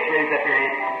 6? Raise up your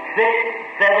hand. 6,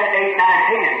 7, 8,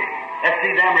 9, 10. Let's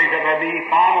see them raise up. That'd be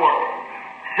 5 more.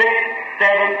 6,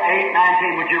 7, 8,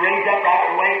 9, 10. Would you raise up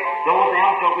right away? Those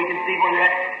down so we can see where you're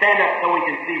at. Stand up so we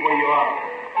can see where you are.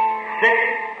 6,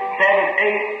 7,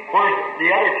 8. Where's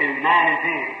the other 2? 9 and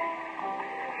 10.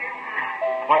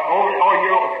 What,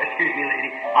 excuse me, lady.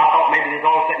 I thought maybe there's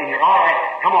all sitting here. All right,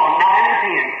 come on, 9 and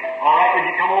 10. All right, would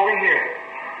you come over here?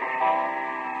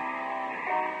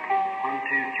 1,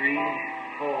 2, 3,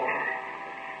 4.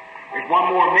 There's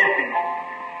one more missing.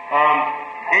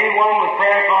 Anyone with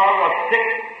prayer card of 6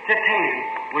 to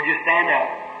 10, would you stand up?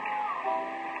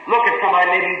 Look at somebody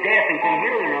maybe deaf and can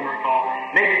hear the number call.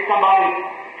 Maybe somebody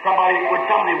with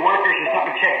some of the workers or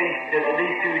something check these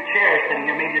 2 chairs sitting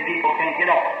here. Maybe the people can't get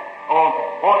up.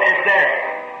 Oh, it's there.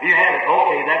 You have it.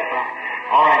 Okay, that's fine.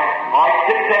 All right.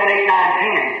 6, 7, 8, 9,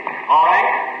 10. All right.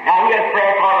 Now who has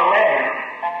prayer card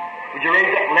 11? Would you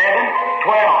raise it? 11,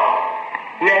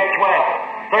 12. Who has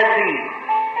 12? 13,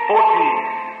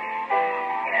 14.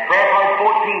 Prayer card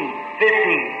 14,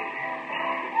 15.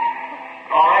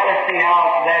 All right, let's see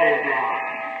how that is now.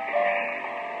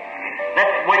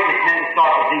 Let's wait just a minute and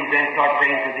start with these, then start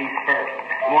praying for these first.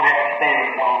 We won't have to stand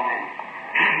as long then.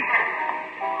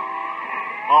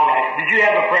 All right. Did you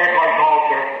have a prayer card called,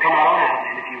 sir? Come out now,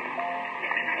 then, if you will.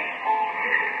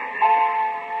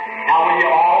 Now, will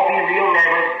you all be real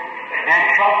reverent and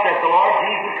trust that the Lord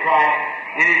Jesus Christ,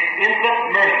 in His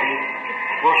infinite mercy,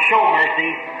 will show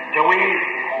mercy to we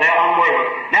that are unworthy.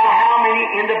 Now, how many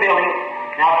in the building,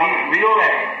 now be real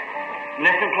reverent,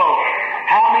 listen close,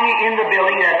 how many in the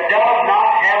building that does not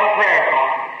have a prayer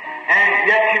card, and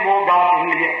yet you want God to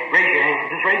heal you? Raise your hand.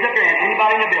 Just raise up your hand.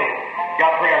 Anybody in the building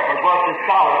got prayer cards? Well, it's just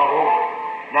solid all over.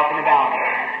 Nothing about it.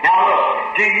 Now look,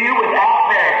 to you without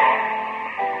prayer cards,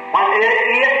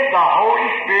 if the Holy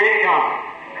Spirit comes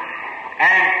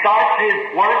and starts His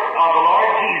work of the Lord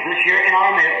Jesus here in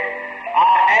our midst,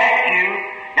 I ask you,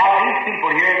 now these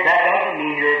people here, that doesn't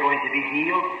mean you're going to be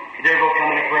healed. They're going to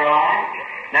come in a prayer line.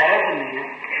 That doesn't mean it.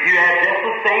 You have just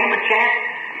the same a chance.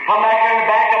 Come back there and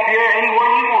back up here anywhere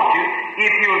you want to.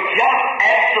 If you just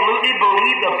absolutely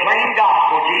believe the plain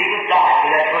gospel, Jesus died for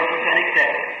that person and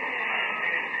accept it.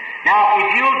 Now, if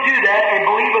you'll do that and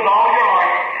believe with all your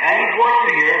heart, and He's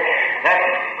working here,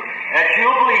 that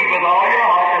you'll believe with all your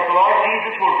heart that the Lord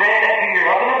Jesus will grant that to you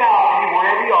up in the balcony,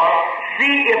 wherever you are.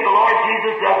 See if the Lord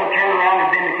Jesus doesn't turn around and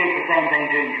vindicate the same thing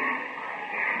to you.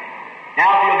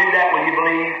 Now, if you'll do that, will you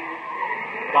believe?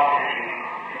 God bless you.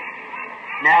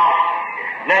 Now,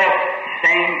 let us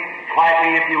sing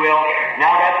quietly, if you will.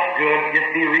 Now, that's good. Just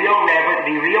be real reverent,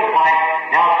 be real quiet.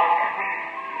 Now,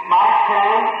 my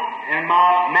son and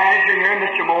my manager here,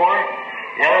 Mr. Moore,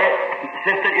 the other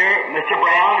assistant here, Mr.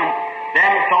 Brown, and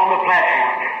them that's on the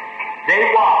platform, they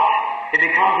watch. It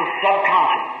becomes a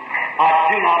subconscious. I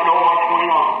do not know what's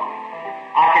going on.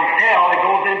 I can tell it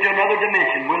goes into another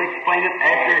dimension. We'll explain it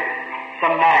after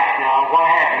some nights now. What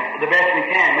happened? The best we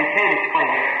can. We can't explain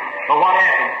it. But what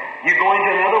happened? You go into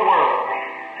another world.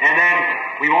 And then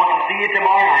we want to see you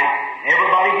tomorrow night.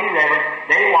 Everybody be reverent.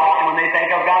 They watch, and when they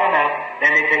think I've got enough,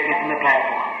 then they take you from the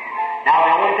platform. Now,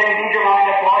 the only thing these are lined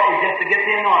up for is just to get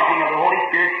the anointing of the Holy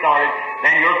Spirit started.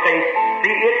 Then your faith, see,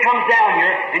 it comes down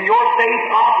here, and your faith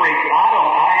operates.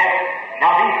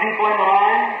 Now these people in the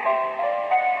line,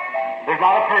 there's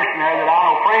not a person there that I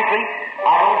know. Frankly,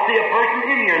 I don't see a person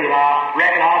in here that I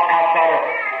recognize outside of,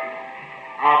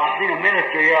 I've seen a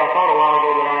minister here I thought a while ago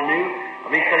that I knew. I'll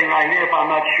be sitting right here if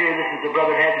I'm not sure this is the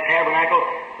brother that has the tabernacle.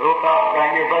 Look out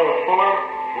right here, Brother Fuller.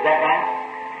 Is that right?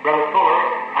 Brother Fuller.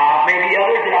 Maybe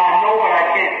others that I know, but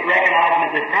I can't recognize them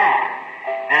at this time.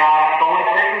 And it's the only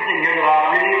persons in here that I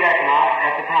really recognize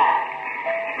at the time.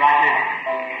 Right now.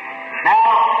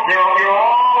 Now, you're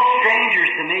all strangers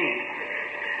to me.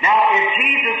 Now, if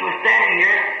Jesus was standing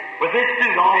here with this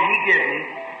suit on that He gives me,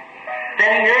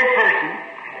 standing here in person,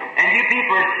 and you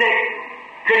people are sick,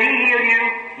 could He heal you?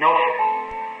 No, sir.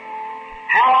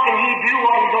 How can He do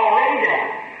what He's already done?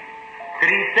 Could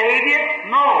He save you?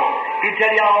 No. He'd tell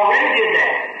you I already did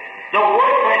that. The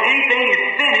work when anything is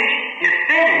finished is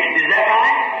finished. Is that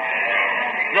right?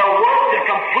 The work, the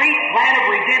complete plan of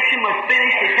redemption was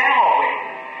finished at Calvary.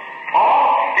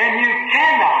 And you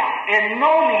cannot, in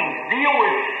no means, deal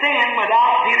with sin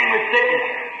without dealing with sickness.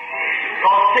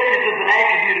 Because sickness is an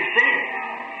attribute of sin.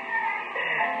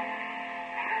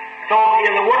 So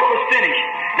the work was finished.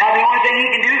 Now the only thing He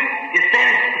can do is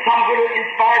send some good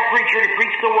inspired preacher to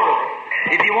preach the Word.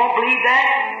 If you won't believe that,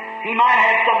 He might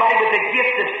have somebody with the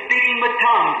gift of speaking with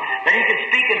tongues, that He can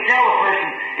speak and tell a person,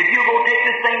 if you go take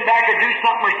this thing back or do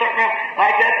something or something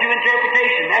like that through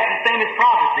interpretation, that's the same as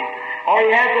prophecy. Or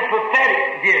He has a prophetic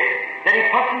gift that He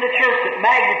puts in the church that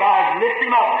magnifies, lifts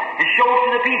Him up, and shows to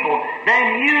the people.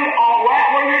 Then you, right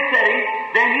where you're sitting,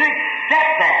 then you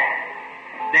accept that.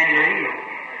 Then you're healed.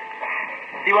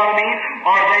 See what I mean?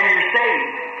 Or then you're saved.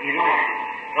 You know.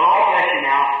 The Lord bless you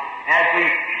now. As we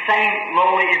sing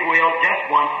lowly, if we will, just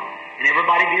once, and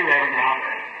everybody be reverent now.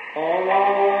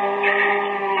 only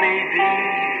thee.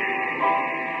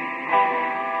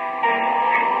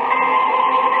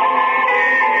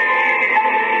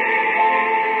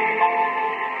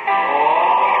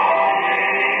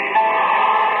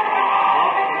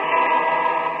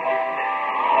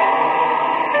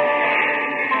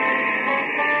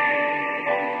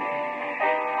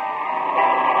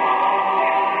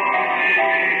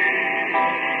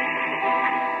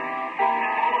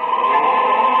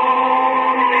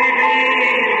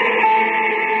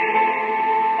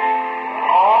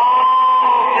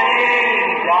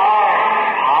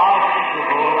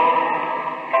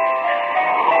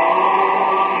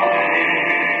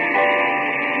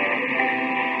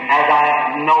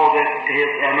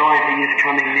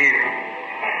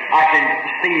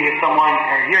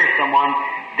 Someone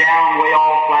down way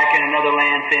off like in another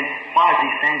land saying, why is he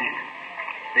singing?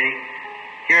 See?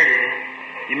 Here it is.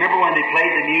 You remember when they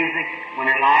played the music, when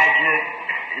Elijah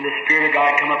and the Spirit of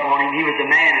God come up on him? He was a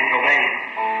man until then.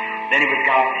 Then he was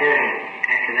God's servant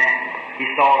after that. He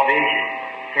saw a vision,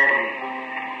 certainly.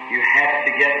 You have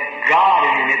to get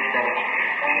God in the midst of it.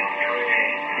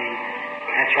 See?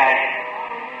 That's right.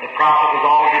 The prophet was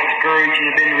all discouraged and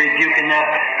had been rebuking the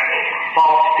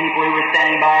false people who were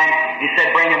standing by him. He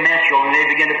said, bring a minstrel. And they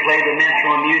began to play the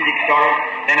minstrel and music started.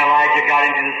 Then Elijah got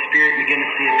into the Spirit and began to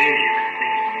see a vision.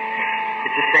 See?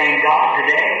 It's the same God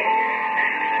today.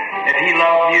 If he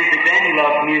loved music then, he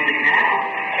loves music now.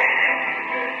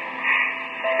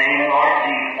 Same Lord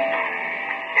Jesus.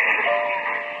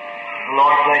 The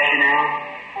Lord bless you now.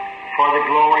 For the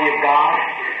glory of God,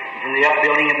 for the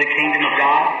upbuilding of the kingdom of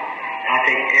God, I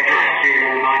take every spirit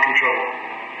under my control.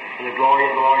 For the glory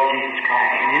of the Lord Jesus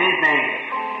Christ. And in His name,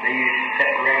 may you sit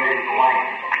reverent and quiet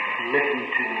and listen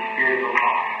to the Spirit of the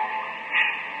Lord.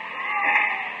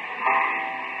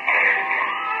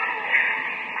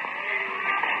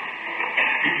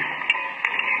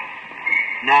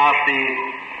 Now, if the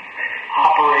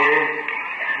operator,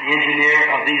 the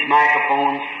engineer of these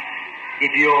microphones,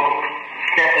 if you'll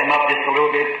step them up just a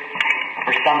little bit,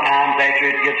 or sometimes after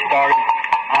it gets started,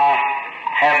 I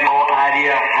have no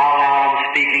idea how loud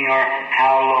I'm speaking or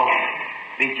how low.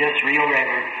 Be just real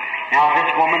reverent. Now,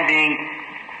 this woman being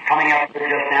coming up here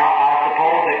just now, I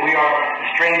suppose that we are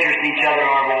strangers to each other,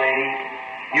 are we, lady?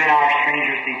 You and I are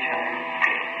strangers to each other.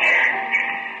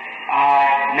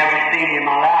 I've never seen you in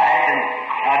my life, and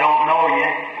I don't know you.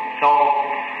 So,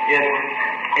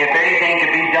 if anything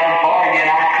could be done for you, and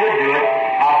I could do it,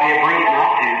 I'd be a brute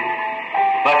not to.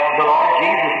 But the Lord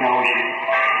Jesus knows you.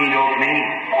 He knows me.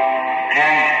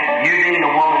 And you being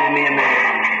a woman and me a man,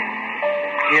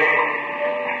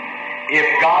 if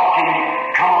God can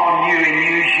come on you and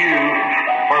use you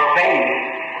for faith,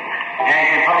 and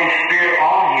can put His Spirit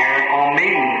on here, on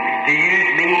me, to use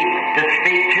me to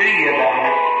speak to you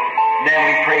about it, then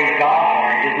we praise God for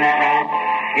it. Isn't that right?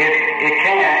 If it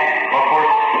can't, of course,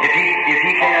 if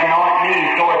He can anoint me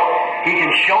so He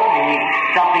can show me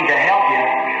something to help you,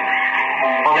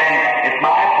 well then it's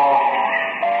my fault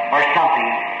or something,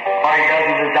 or He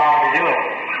doesn't desire to do it.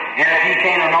 And if He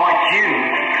can't anoint you,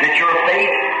 that your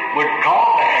faith would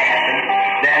cause that to happen,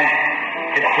 then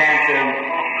it can't,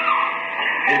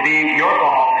 it'd be your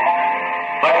fault.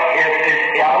 But if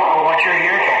I don't know what you're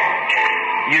here for.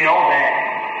 You know that.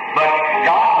 But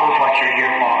God knows what you're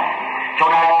here for. So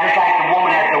now, just like the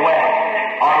woman at the well,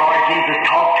 our Lord Jesus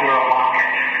talked to her a while.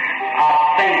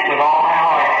 I think with all my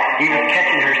heart, He was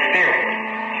catching her spirit.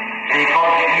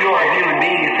 Because you are a human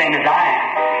being the same as I am.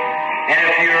 And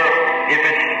if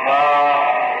it's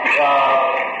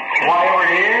whatever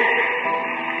it is,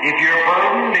 if you're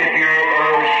burdened, if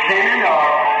you're sinning, or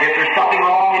if there's something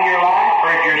wrong in your life, or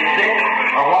if you're sick,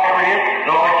 or whatever it is,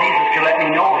 the Lord Jesus can let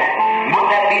me know that. Would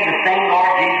that be the same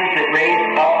Lord Jesus that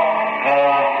raised up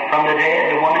from the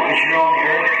dead, the one that was here on the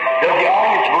earth? Does the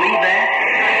audience believe that?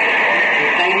 The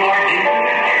same Lord Jesus?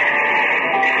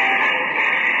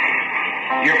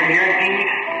 You're from here in Phoenix?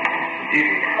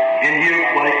 Then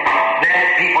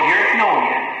people here know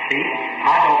you. See?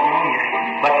 I don't know you.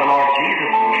 But the Lord Jesus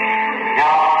knows you.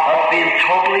 Now, us being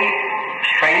totally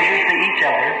strangers to each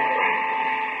other,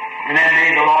 and then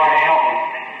may the Lord help me.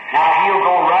 Now, if He'll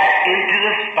go right into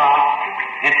the spot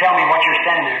and tell me what you're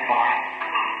standing there for,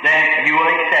 then you will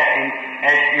accept Him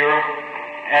as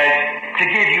to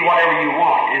give you whatever you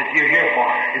want, as you're here for.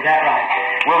 Is that right?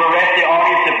 Will the rest of the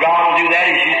audience, if God will do that,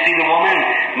 as you see the woman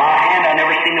in my hand, I've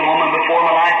never seen the woman before in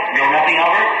my life, know nothing of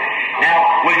her. Now,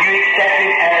 will you accept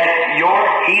Him as your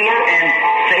healer and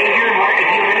Savior and work to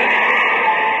heal you?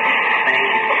 Thank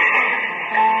you.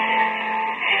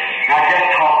 Now, just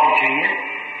talking to you,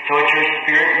 so it's your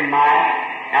spirit and mind.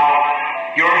 Now,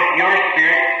 your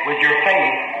spirit with your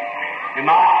faith in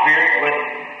my spirit with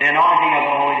the anointing of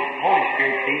the Holy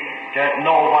Spirit, see, to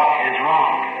know what is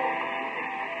wrong.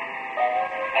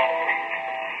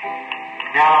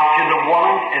 Now, to the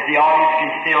woman, if the audience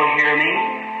can still hear me,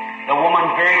 the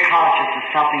woman's very conscious that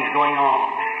something's going on.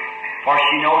 For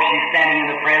she knows she's standing in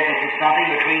the presence of something.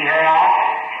 Between her and I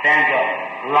stands a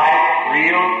light,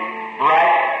 real,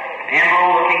 bright,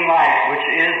 emerald-looking light, which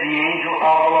is the angel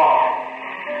of the Lord.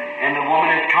 And the woman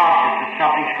is conscious that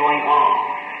something's going on.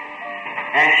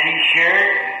 And she shared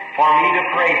for me to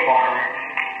pray for her.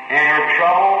 And her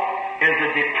trouble is a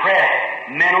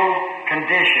depressed mental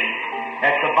condition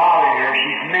that's bothering her.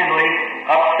 She's mentally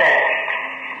upset.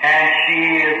 And she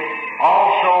has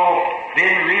also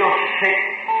been real sick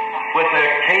with a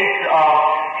case of,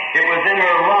 it was in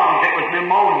her lungs, it was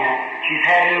pneumonia. She's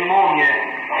had pneumonia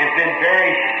and been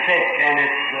very sick, and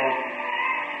it's,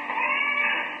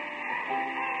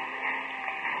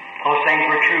 those things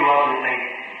were true, wasn't they?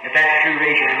 If that's true,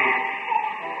 raise your hand.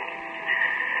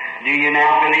 Do you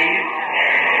now believe?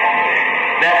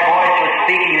 That voice was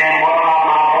speaking then, was not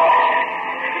my voice.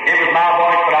 It was my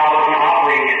voice, but I wasn't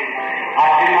operating it. I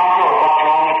do not know what's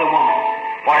wrong with the woman.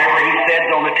 Whatever he said's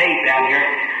on the tape down here,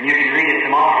 and you can read it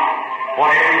tomorrow.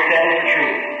 Whatever he said is the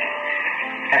truth.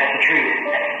 That's the truth.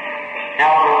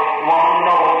 Now the woman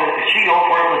knows that she knows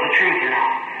whether it was the truth or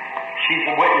not. She's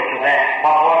a witness of that.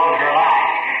 What was in her life?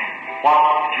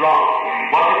 What's wrong?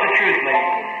 Was it the truth, lady?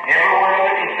 Every word of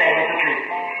it you said was the truth.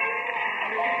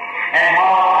 And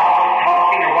while I was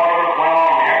talking or whatever went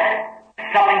on there,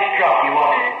 something struck you,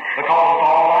 wasn't it? Because it's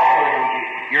all light around you.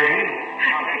 You're healed.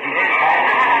 You just tried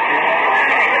to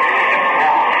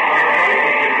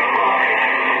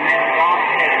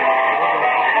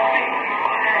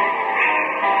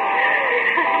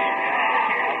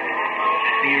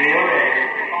be real ready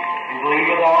and believe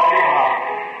with all your heart.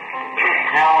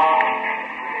 Now,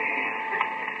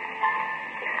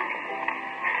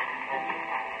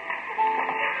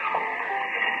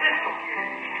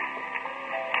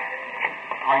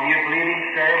 are you believing,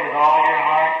 sir, with all your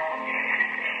heart?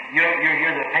 You're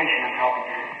the patient I'm talking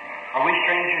to. Are we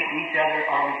strangers to each other?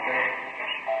 Are we, sir?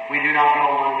 We do not know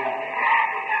one another.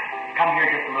 Come here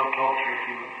just a little closer if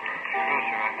you will. No,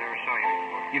 sir, I've never saw you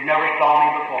before. You've never saw me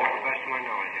before. To the best of my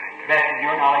knowledge, I never. Best of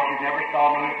your knowledge, you've never saw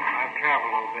me. I've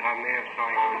traveled a little bit. I may have saw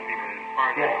you with people as far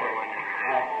as Yes, I sir. know.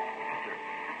 Yes, sir.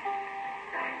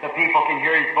 The people can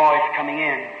hear his voice coming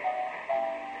in.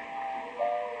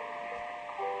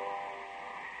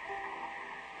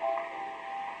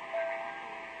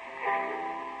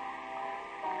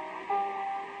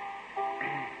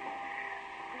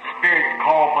 Spirits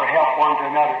call for help one to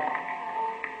another.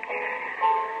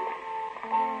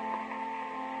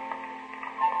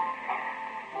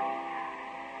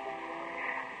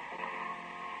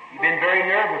 You've been very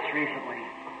nervous recently.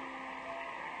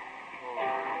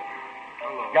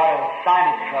 Hello. Got a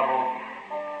sinus trouble.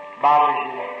 Bothers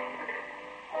you.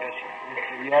 Yes, sir. Yes,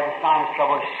 sir. You have a sinus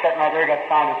trouble. Sitting right there got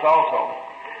sinus also.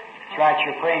 That's right.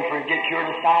 You're praying for get cured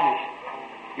of sinus.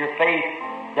 Your faith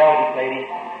does it, lady.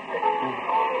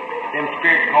 Them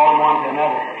spirits calling one to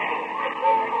another.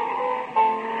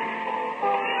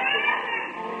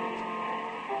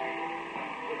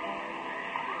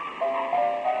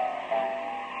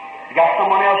 You got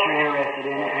someone else you're interested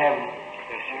in, haven't you?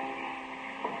 Yes, sir.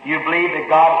 You believe that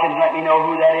God can let me know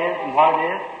who that is and what it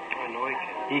is? I know he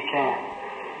can. He can.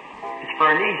 It's for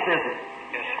a niece, is it?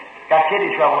 Yes, sir. Got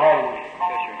kidney trouble, haven't you?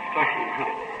 Yes, sir. Stuck in the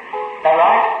Is that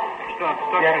right?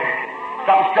 Stuck Yes. in the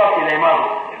Something struck you there, mother.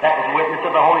 That was a witness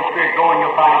of the Holy Spirit. Go and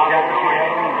you'll find it just as you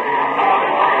have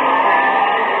room.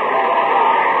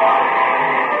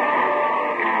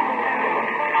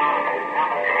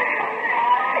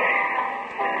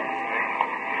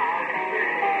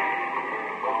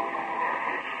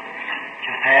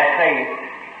 Just have faith.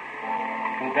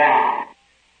 Go down.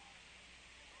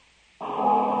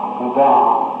 Go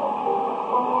down.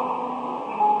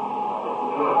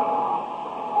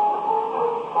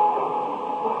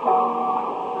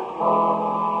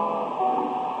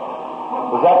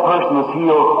 That person was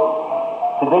healed.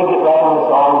 Did they get right in this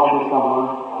altar somewhere?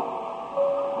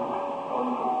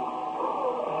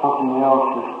 Something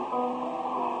else is.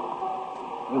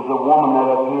 There's a woman that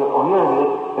up here. Oh, here it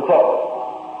is. It's that.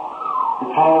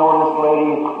 It's hanging over this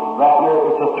lady right here.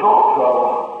 It's a throat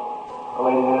trouble. A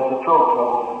lady has a throat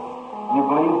trouble. You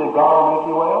believe that God will make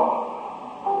you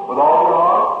well? With all your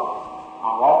heart?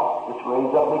 All right. Just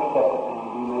raise up and accept it and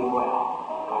be made well.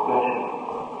 Bless you.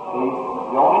 See?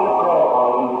 The only the prayer are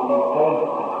you receive faith.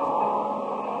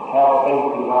 Have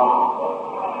faith in God.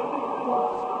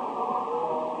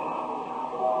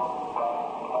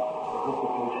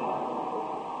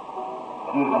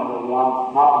 excuse me, really,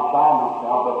 I'm not beside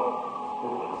myself, but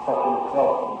it's such an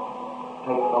effect it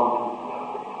takes on people.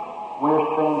 We're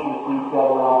strangers to each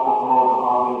other, I suppose,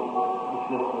 among the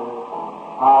sisters.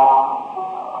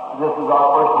 This is our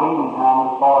first meeting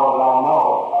time as far as I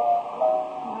know.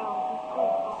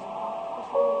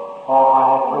 Oh,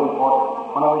 I have prayed for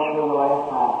it. When I was here the last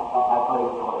time, I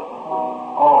prayed for it.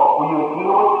 Oh, were you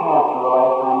healed with cancer the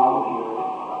last time I was here?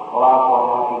 Well, I was so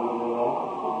happy to do that.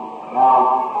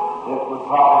 Now, if the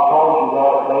prophet told you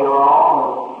that later on,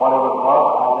 or whatever it was,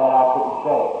 that I couldn't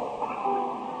say.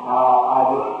 I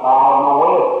have no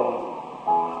way of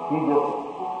saying.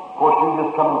 Of course, you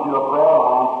just coming through a prayer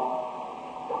line.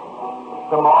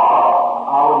 Tomorrow,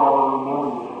 I would never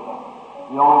remember you.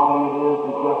 The only thing it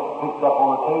is just picked up on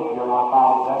the tape here, and I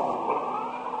find it that way.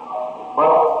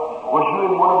 But was you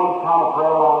in one of these kind of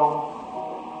prayer lines?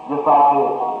 Just like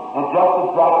this. And just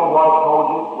exactly what I told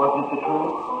you, was it the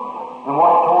truth? And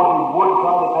what I told you would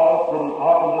come to pass, that it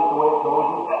happened just the way it told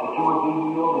you, that you would be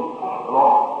healed, and the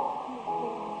Lord.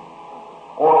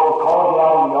 Or to call you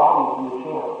out in the audience in the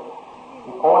chair.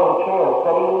 Or in the chair,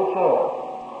 sitting in the chair.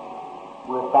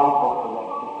 We're thankful for that.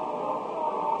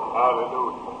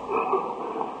 Hallelujah.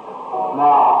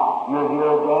 Now, you're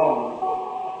here again.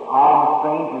 I am a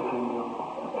stranger to you.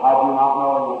 I do not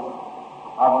know you.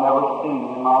 I've never seen you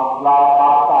in my life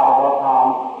outside of that time,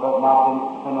 but nothing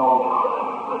to know you.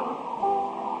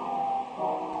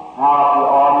 Now, if the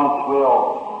audience will,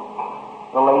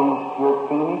 the ladies here at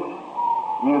Phoenix,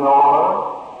 you know her.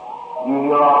 You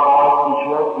hear our voice and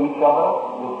hear each other.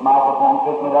 This microphone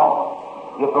picking it up.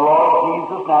 If the Lord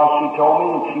Jesus, now she told me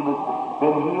that she was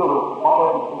been healed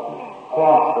of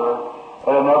cancer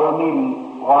at another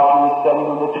meeting while she was sitting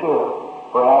in the chair.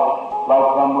 Perhaps like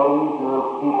some ladies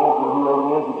or people or whoever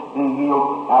it is that's being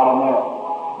healed out in there.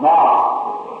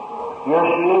 Now, here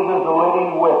she is as a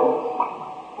living witness.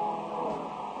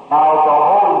 Now, if the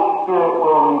Holy Spirit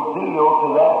will reveal to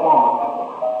that woman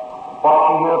what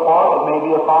she here for, it may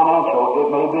be a financial,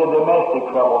 it may be a domestic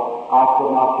trouble. I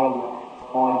could not tell you.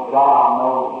 Only God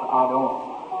knows. I don't.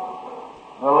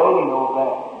 The lady knows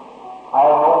that. I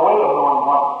have no way of knowing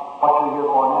what you're here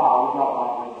for now. Isn't that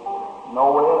right?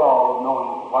 No way at all of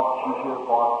knowing what she's here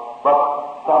for. But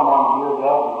someone here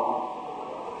does know.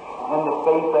 And the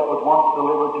faith that was once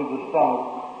delivered to the saints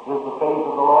is the faith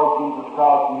of the Lord Jesus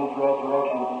Christ and His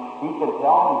resurrection. He can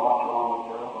tell me what's wrong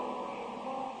with her.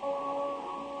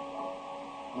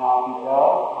 Now, if He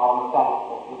does, I'll be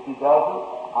thankful. If He doesn't,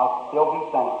 I'll still be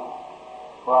thankful.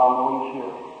 For I know He's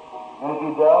here. And if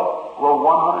He does, will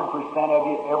 100% of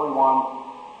you, everyone,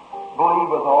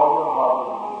 believe with all your heart.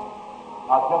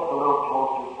 Now, just a little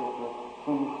closer, sister.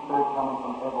 See the Spirit coming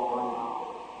from everywhere now.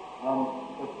 And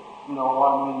it's, you know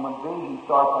what I mean, when vision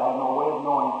starts, I have no way of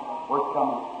knowing where it's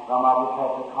coming from. I just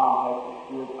have to contact the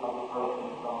Spirit of the person.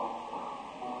 So,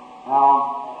 now,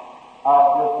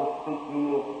 just to speak to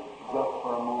you just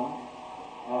for a moment.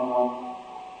 And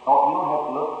you don't have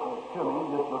to look to me,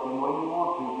 just look any way you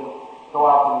want to, just so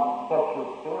I can touch your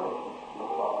spirit.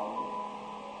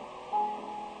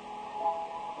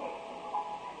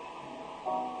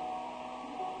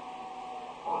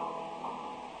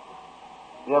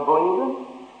 You believe it?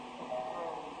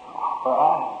 All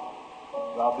right.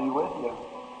 God be with you.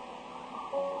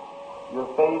 Your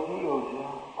faith heals you.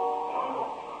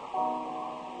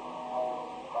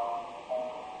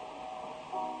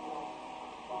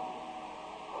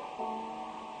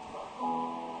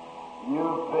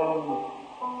 You've been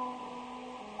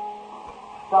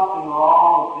something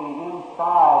wrong with the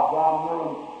inside down here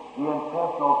in the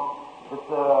intestinal. It's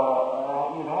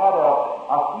you've had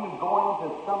I see you going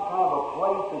into some kind of a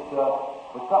place that's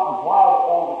with something white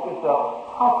over. It's a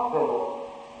hospital.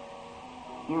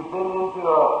 You've been into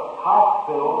a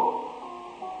hospital,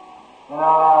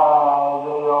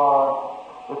 and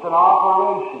it's an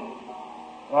operation,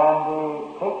 and they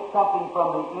take something from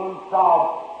the inside,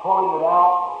 pulling it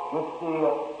out. It's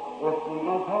the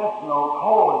intestinal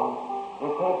colon.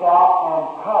 They take out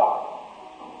and cut.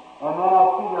 And then I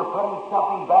see they're putting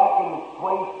something back in its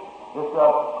place. It's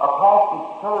a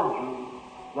plastic surgery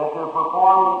that they're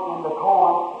performing in the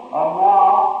colon. And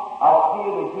now I see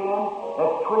it again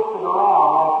that's twisted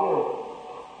around like this.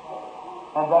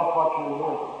 And that's what you're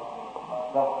here for.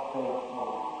 That's the faith.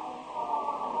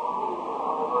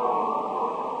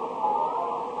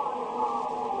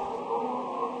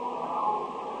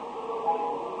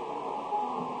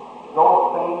 Those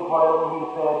things, whatever he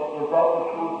said, is that the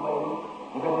truth, lady?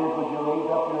 If it is, would you raise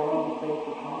up your hand and say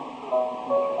the truth?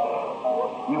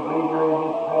 You believe you're in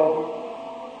His presence?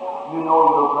 You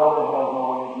know your brother has no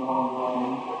way of knowing your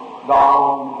name.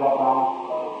 God, is that right?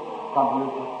 Come here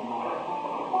just a moment.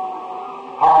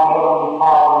 Our Heavenly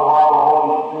Father, while the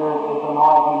Holy Spirit is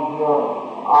anointing here,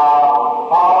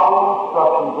 follow the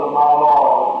instructions of my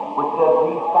Lord, which says,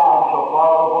 these signs shall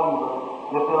follow the believer.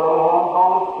 If they lay hands on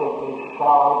the sick, they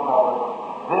shall recover.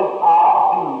 This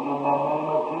I do in the name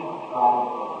of Jesus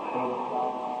Christ. Amen.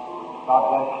 God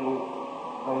bless you.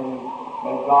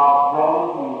 May God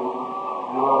grant you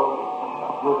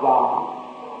your down.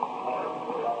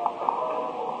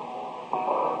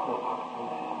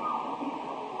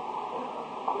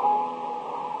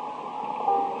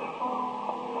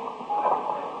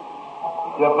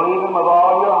 You believe Him with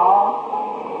all your heart?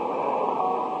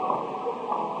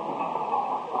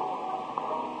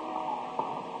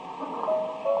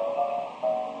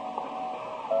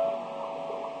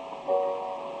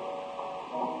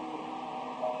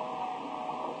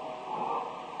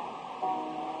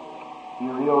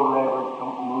 You're real reverent,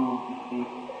 don't move, you see.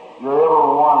 You're ever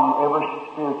one, every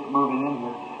spirit's moving in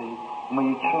here, you see. And when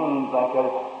you change like that,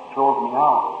 it throws me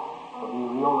out. So be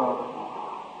real reverent.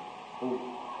 See?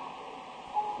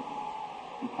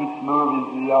 It keeps moving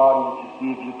to the audience, you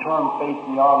see. If you turn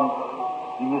facing the audience,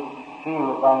 you just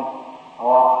feel it like,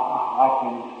 oh, I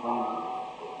can't explain it.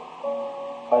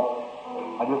 But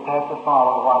I just have to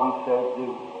follow what He says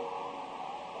do.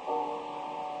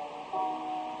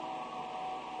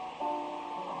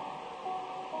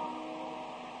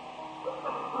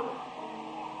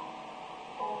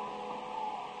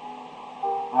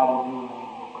 How do you do,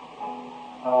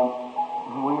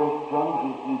 we are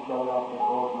strangers to each other, I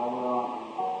suppose, Mother, aren't we?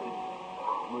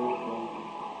 We're strangers.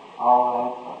 All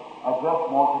right. I just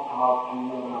want to talk to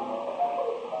you.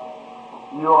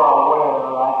 You are aware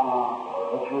right now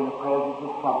that you're in the presence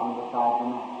of something besides the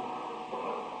Master.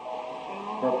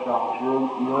 That's right.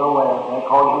 You're aware of that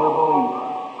because you're a believer.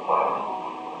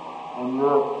 And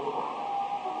you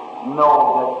know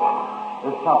that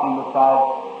there's something besides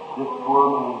this poor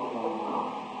man's thing.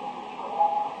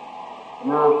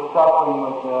 You're suffering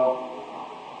with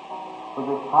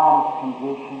this sinus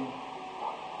condition.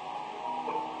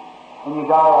 And you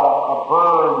got a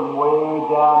burden way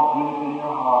down deep in your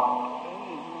heart.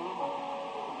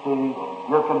 See,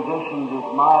 your condition is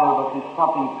minor, but there's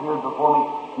something appeared before me.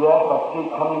 Yes, I see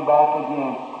it coming back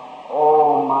again.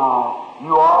 Oh my,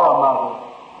 you are a mother.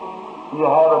 You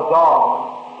have a daughter,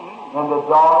 and the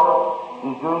daughter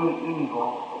is doing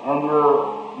evil, and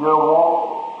you're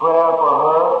wanting prayer for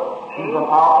her. She's an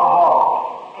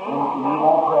alcoholic, and you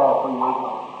want prayer for your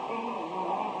daughter.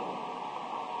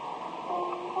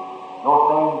 Those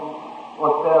things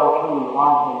were said true,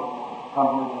 aren't they?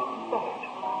 Come here this year.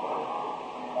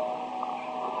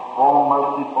 Oh,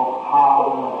 merciful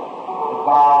Father, the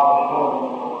God of heaven,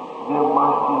 give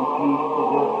mercy and peace to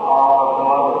this our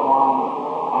beloved one,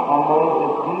 and may the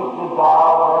deep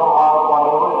desire of her heart,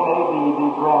 whatever it may be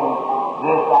granted.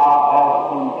 This I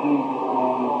ask in Jesus'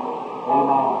 name.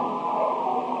 Amen.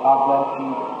 God bless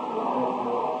you.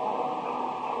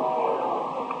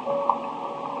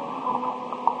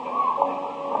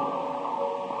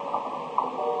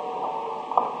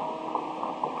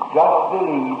 Just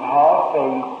believe, have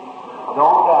faith,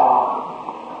 don't doubt.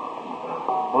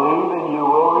 Believe and you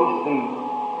will receive.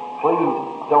 Please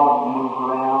don't move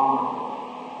around.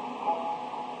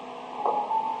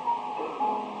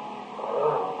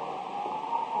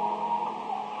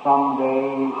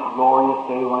 Someday, glorious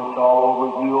day when it's all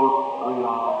over, you'll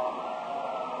realize.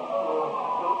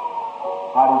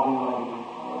 How do you do, ladies?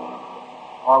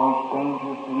 Are we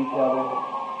strangers to each other?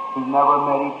 We've never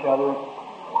met each other.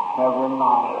 Never in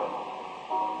life.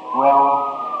 Well,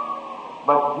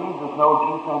 but Jesus knows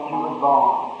you since you was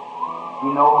born. He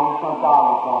knows you since I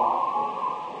was born.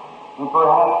 And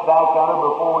perhaps back under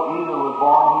before either was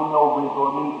born, He knows we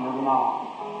will meet here tonight.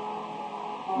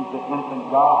 He's the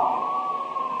infant God.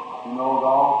 He knows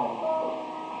all things.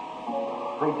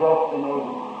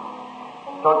 Predestinated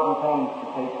certain things to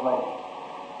take place.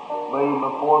 But even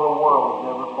before the world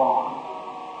was ever formed,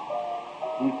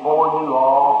 He foreknew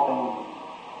all things.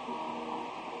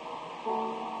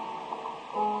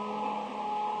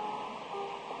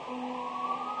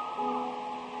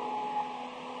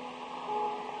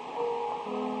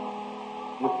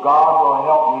 If God will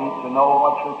help me to know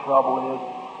what your trouble is,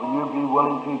 will you be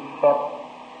willing to accept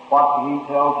what He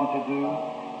tells you to do?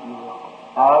 You will.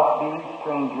 Now, us being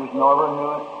strangers, never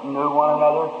knew one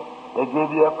another. They give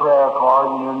you a prayer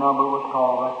card and your number was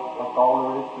called. That's all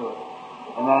there is to it.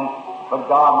 And then, but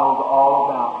God knows all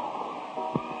about it.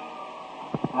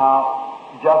 Now,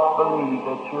 just believe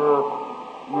that you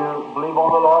believe on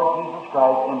the Lord Jesus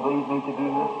Christ and believe me to be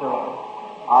His servant.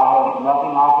 I have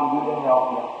nothing I can do to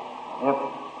help you. If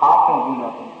I can't do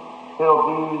nothing, it'll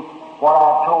be what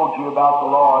I told you about the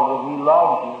Lord, that He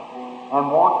loves you, and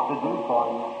wants to do for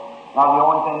you. Now the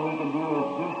only thing He can do is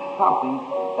do something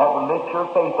that will lift your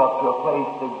faith up to a place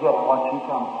to get what you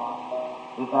come for.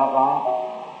 Isn't that right?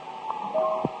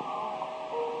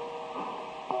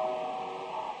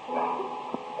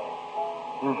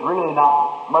 There's really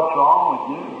not much wrong with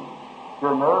you.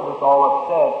 You're nervous, all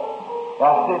upset.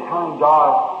 I see it turning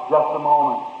dark just a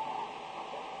moment.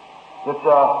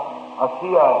 I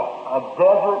see a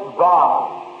desert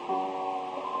valley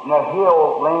and a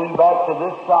hill laying back to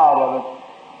this side of it,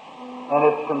 and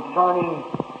it's concerning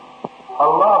a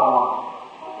loved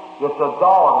one. It's a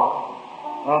daughter,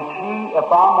 and she, if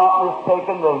I'm not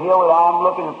mistaken, the hill that I'm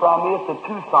looking in front of me is to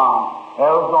Tucson,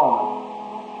 Arizona,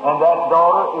 and that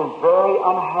daughter is very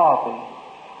unhappy,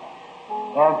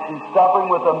 and she's suffering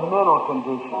with a mental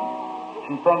condition.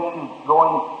 She thinks she's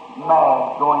going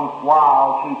mad, going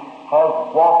wild. She has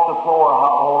walked the floor a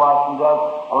whole lot. She does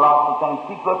a lot of things.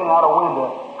 Keeps looking out a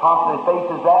window, constantly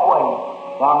faces that way,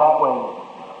 down that way.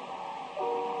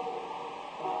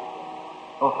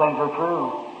 Those things are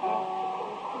true.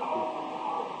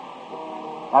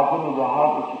 Now give me the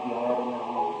handkerchief you have in your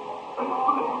hand.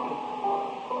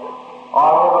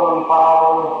 Our Heavenly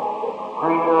Father,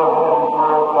 Creator of heaven and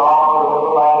earth, the author of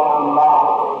everlasting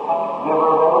life,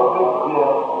 giver of every good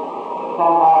gift,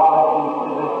 send thy blessings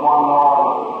to this one,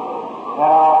 Lord. And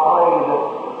I pray that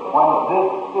when this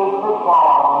is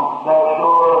performed, that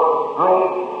your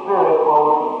great Spirit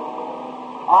will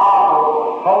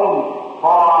honor faith,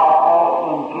 for I ask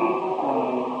in Jesus'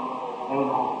 name.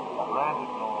 Amen.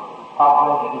 God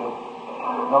bless you.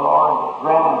 The Lord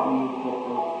grant to you,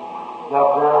 sister, the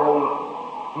very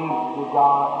deep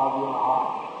desire of your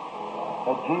heart,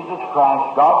 that Jesus Christ,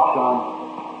 God's Son,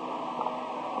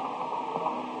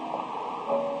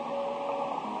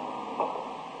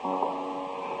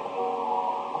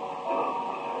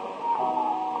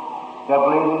 that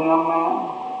believing young man,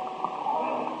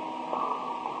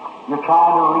 you're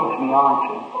trying to reach me, aren't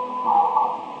you?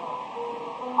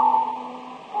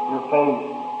 Your faith.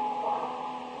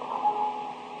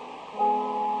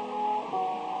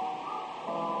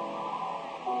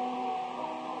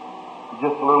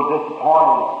 Just a little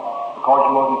disappointed because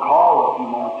you wasn't called a few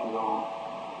months ago.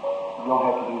 You don't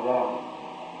have to do that.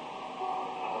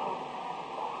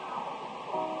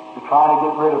 You're trying to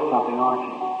get rid of something, aren't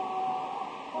you?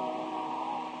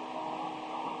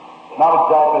 Not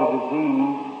exactly a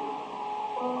disease.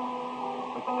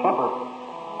 It's temper.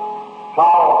 Fly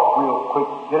off real quick.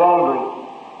 Get angry.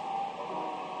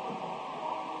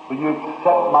 Will you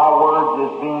accept my words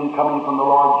as being coming from the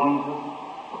Lord Jesus?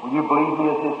 Will you believe me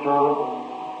as His servant?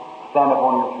 Stand up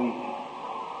on your feet.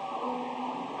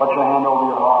 Put your hand over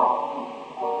your heart.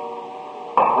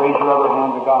 Raise your other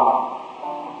hand to God.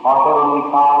 Our Heavenly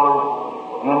Father,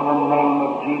 in the name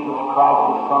of Jesus Christ,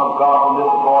 the Son of God, and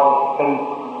this boy's faith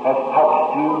has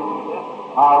touched you,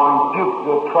 I rebuke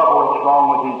the trouble that's wrong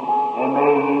with him, and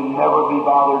may he never be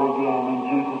bothered again.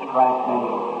 In Jesus Christ's name,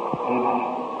 amen.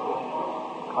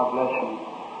 God bless you.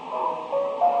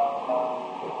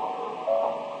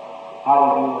 How do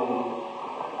you do, ladies?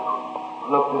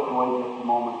 Look this way just a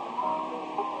moment.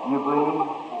 You believe?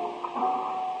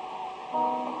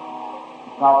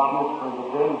 It's not just for the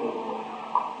baby.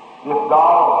 If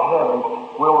God of heaven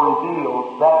will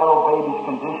reveal that little baby's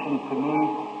condition to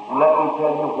me, and let me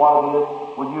tell you what it is,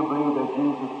 will you believe that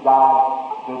Jesus died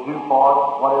to do for it,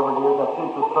 whatever it is? I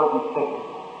sense a certain sickness.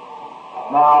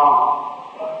 Now,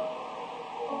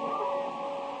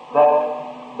 that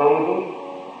baby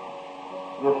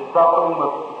is suffering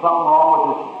with something wrong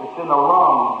with it. It's in the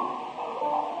lungs.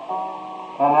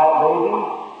 And that baby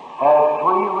has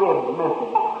 3 ribs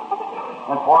missing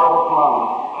and part of its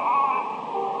lung.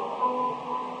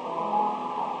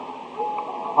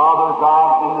 Father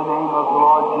God, in the name of the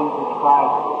Lord Jesus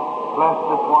Christ, bless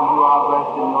this one who I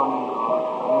bless in your name.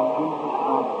 In Jesus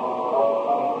Christ's name.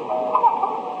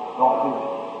 Don't fear it.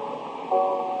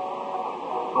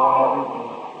 Go have your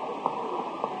peace.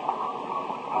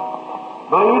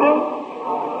 Bleeding?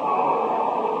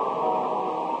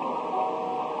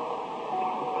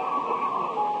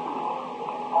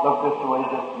 Look this way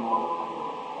just a moment.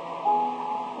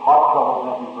 Heart trouble is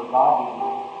nothing for God to do.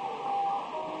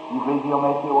 You believe He'll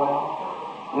make you well?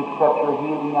 Accept your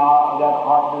healing now of that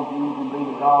heart disease and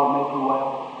believe that God will make you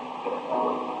well.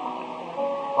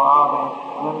 Father,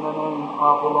 in the name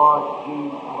of the Lord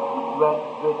Jesus, let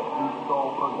this be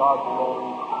so for God's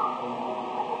glory. Amen.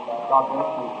 God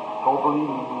bless you. So believe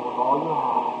in Him with all your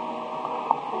heart.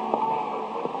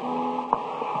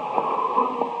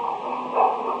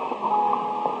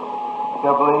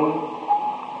 You believe?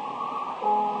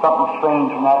 Something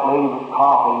strange when that lady was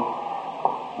coughing.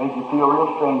 Made you feel real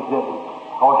strange, didn't it?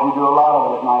 Because you do a lot of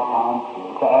it at night time.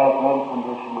 It's an asthmatic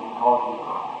condition that causes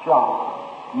strong.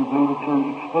 You believe it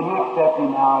true. Can you accept Him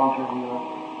now as your healer?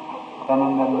 And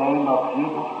in the name of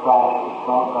Jesus Christ, the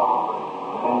Son of God,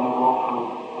 and you go through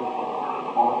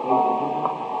on the face of Jesus.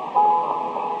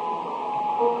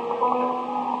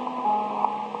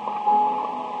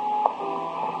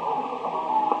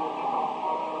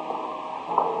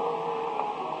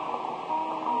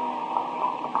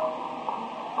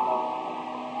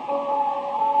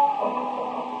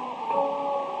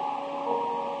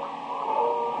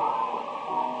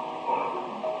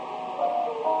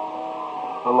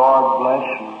 The Lord bless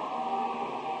you.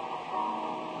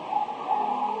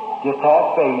 Just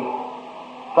have faith.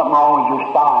 Something wrong with your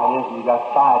side, isn't it? You got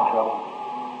side trouble.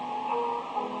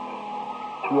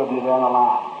 Two of you there on the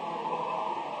line.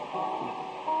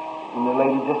 And the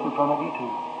lady just in front of you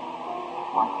too.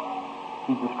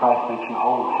 Jesus Christ makes you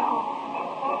whole now.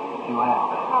 You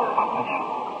have. God bless you.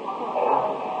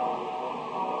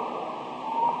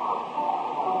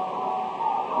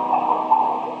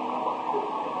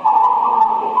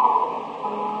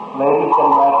 Lady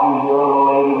sitting right through here, a little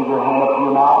lady with her hand up to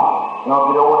your mouth. You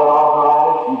don't get over that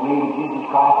arthritis. You believe that Jesus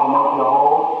Christ will make you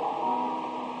whole.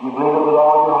 You believe it with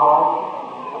all your heart.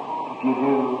 If you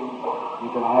do, you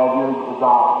can have your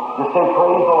desire. Just say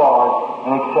praise the Lord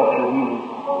and accept your healing.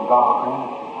 And God will grant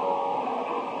it.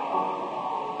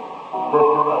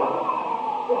 Sister,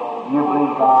 you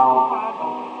believe God.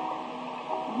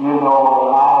 You know,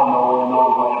 I know, you know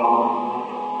what's wrong.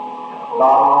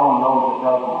 God alone knows it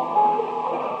doesn't.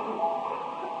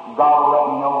 God will let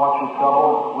you know what's your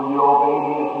trouble. Will you obey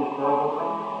Him as His servant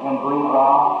and breathe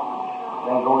out?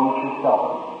 Then go eat your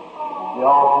supper. The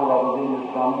ulcer that was in your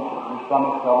stomach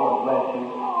trouble, bless you.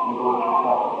 You go eat your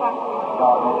supper.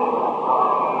 God bless you.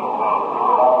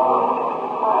 God bless you.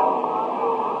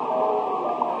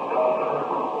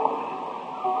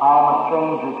 I am a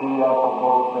stranger to you, that's what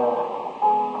folks there.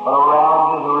 But around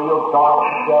you is a real dark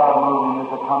shadow moving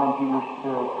as it comes into your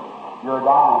spirit. You're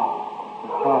dying.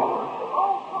 You're cancer.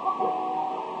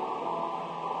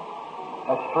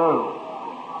 That's true.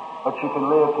 But you can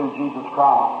live through Jesus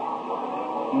Christ.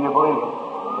 Do you believe it?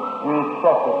 Do you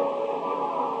accept it?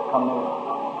 Come near.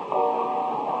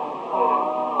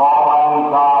 Almighty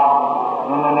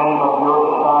God, in the name of your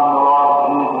Son, the Lord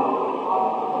Jesus,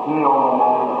 heal the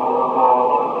man of your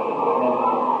Lord.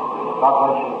 God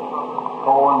bless you.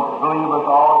 Go and believe with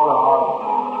all your heart.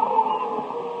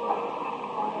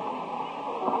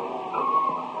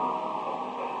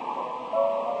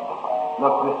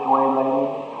 Look this way,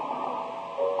 lady.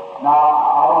 Now,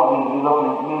 I don't need to be looking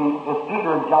at me. As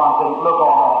Peter and John said, look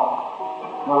on us.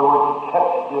 In other words,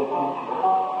 catch the attention.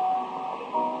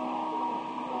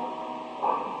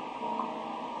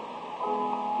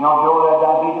 You want to go with that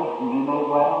diabetes and be made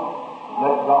well?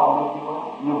 Let God make you well.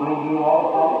 You believe He has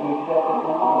that? You accept it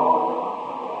now?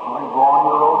 All right, go on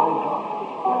your road and rejoice.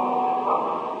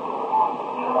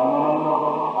 In the name of the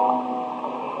Lord.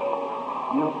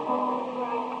 You.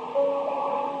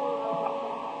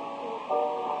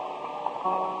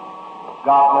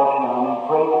 God bless you, honey.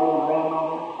 Pray for your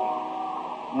grandmother.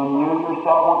 And you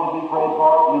yourself want to be prayed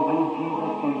for. You believe Jesus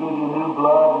can give you new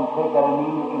blood and take that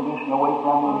anemia condition away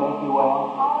from you and make you well.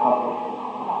 God bless you.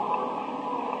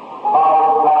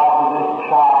 Father God, for this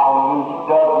child who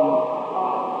doesn't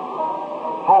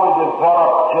fully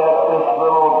develop yet, this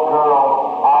little girl,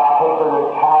 I take her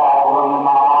to Calvary in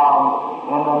my arms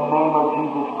in the name of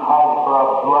Jesus Christ for a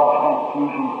blood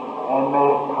transfusion, and may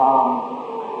it come.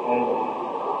 Amen.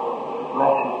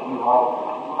 Bless you, sweetheart.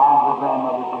 I'm the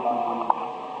grandmother to you.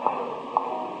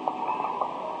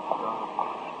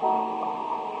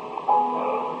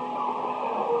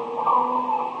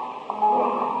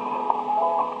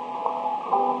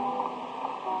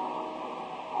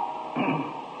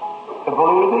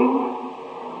 Believing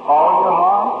all your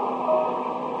heart.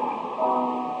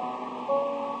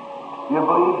 You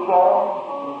believe, sir?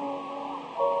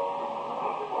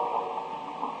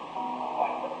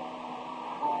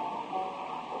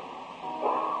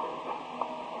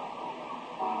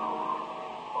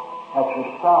 That's your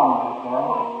son right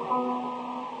there.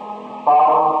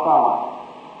 Father and son.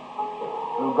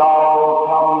 So God will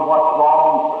tell me what's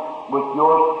wrong with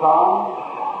your son,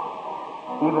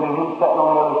 even if he's sitting on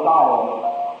the other side of me.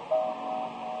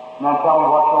 Now tell me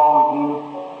what's wrong with you.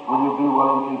 Will you be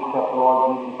willing to accept the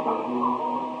Lord Jesus for you?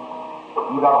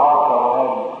 You got heart trouble,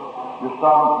 haven't you? Your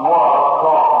son was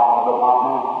cross-eyed, but not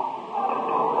now.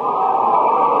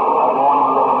 I'm going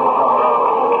to look at this trouble.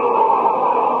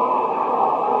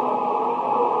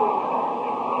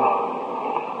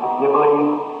 You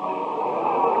believe?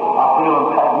 I feel him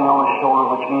patting me on the shoulder,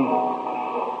 which means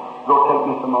go take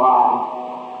me some line.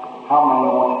 How many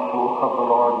want to love the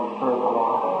Lord and serve the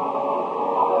Lord?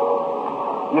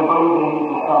 You believe that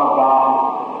He's the Son of God?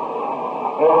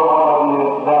 Every one of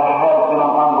you that has been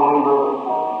an unbeliever,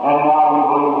 and now you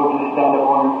believe, would you stand up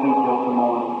on your feet just a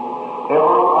moment?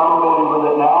 Every unbeliever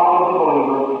that now is a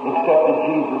believer, accepted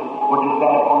Jesus, would you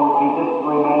stand up on your feet? Just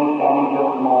remain standing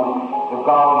just a moment. If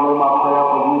God will hear my prayer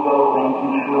for you, those things, He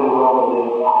surely will do.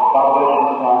 God bless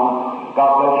you, son.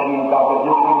 God bless you. God bless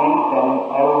you. Just remain standing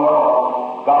everywhere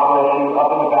else. God bless you. Up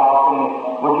in the balcony,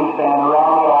 would you stand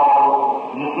around the altar?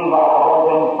 You seem like the whole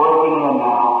thing's breaking in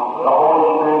now. The Holy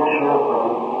Spirit sure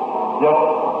through. Just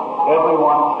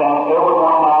everyone stand.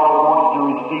 Everyone now that wants to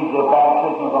receive the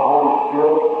baptism of the Holy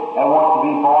Spirit and wants to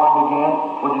be born again,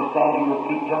 would you stand to your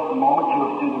feet just a moment? You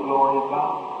will see the glory of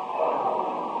God.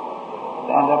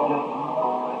 Stand up just a moment.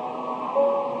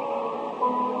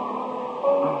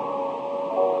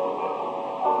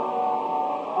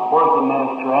 Where's the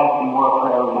minister? Ask him where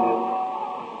prayer is.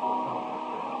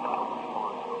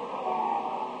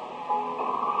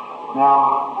 Now,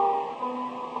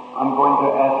 I'm going to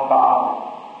ask God,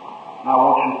 and I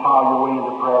want you to follow your way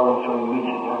into prayer room so He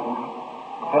meets you there.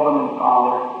 Heavenly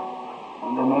Father,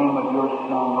 in the name of your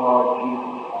Son, the Lord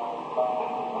Jesus,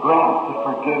 grant the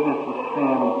forgiveness of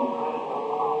sin.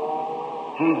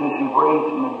 Jesus, you've raised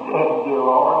from the dead, dear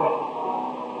Lord.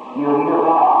 You're here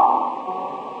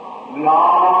now.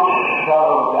 Beyond a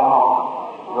shadow of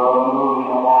doubt, you're moving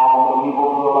along the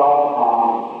people for the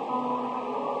lifetime.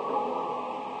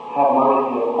 Have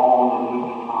mercy upon the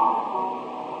needy Father.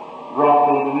 Grant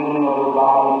the healing of their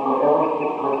bodies for every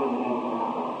sick person in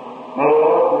here. May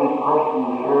every person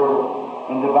here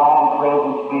in divine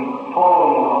presence be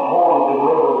fully and wholly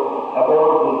delivered of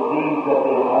every disease that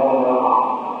they have in their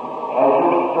life. As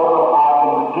your servant, I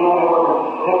condemn every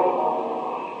sick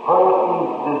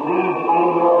person's disease in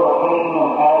your location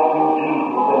and attitude,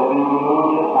 Jesus, that be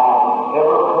removed just now.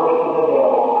 Every curse of the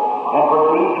devil. And for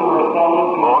these who are standing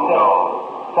to accept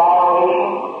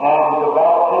salvation and the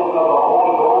baptism of the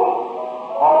Holy Ghost,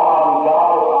 Almighty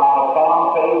God, if I have found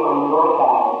favor in your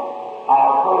sight, I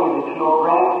pray that you will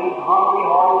grant these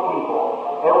hungry-hearted people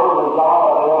every desire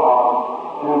of their heart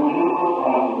through Jesus'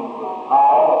 name. I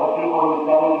ask the people who are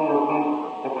standing to their feet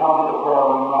to come to the prayer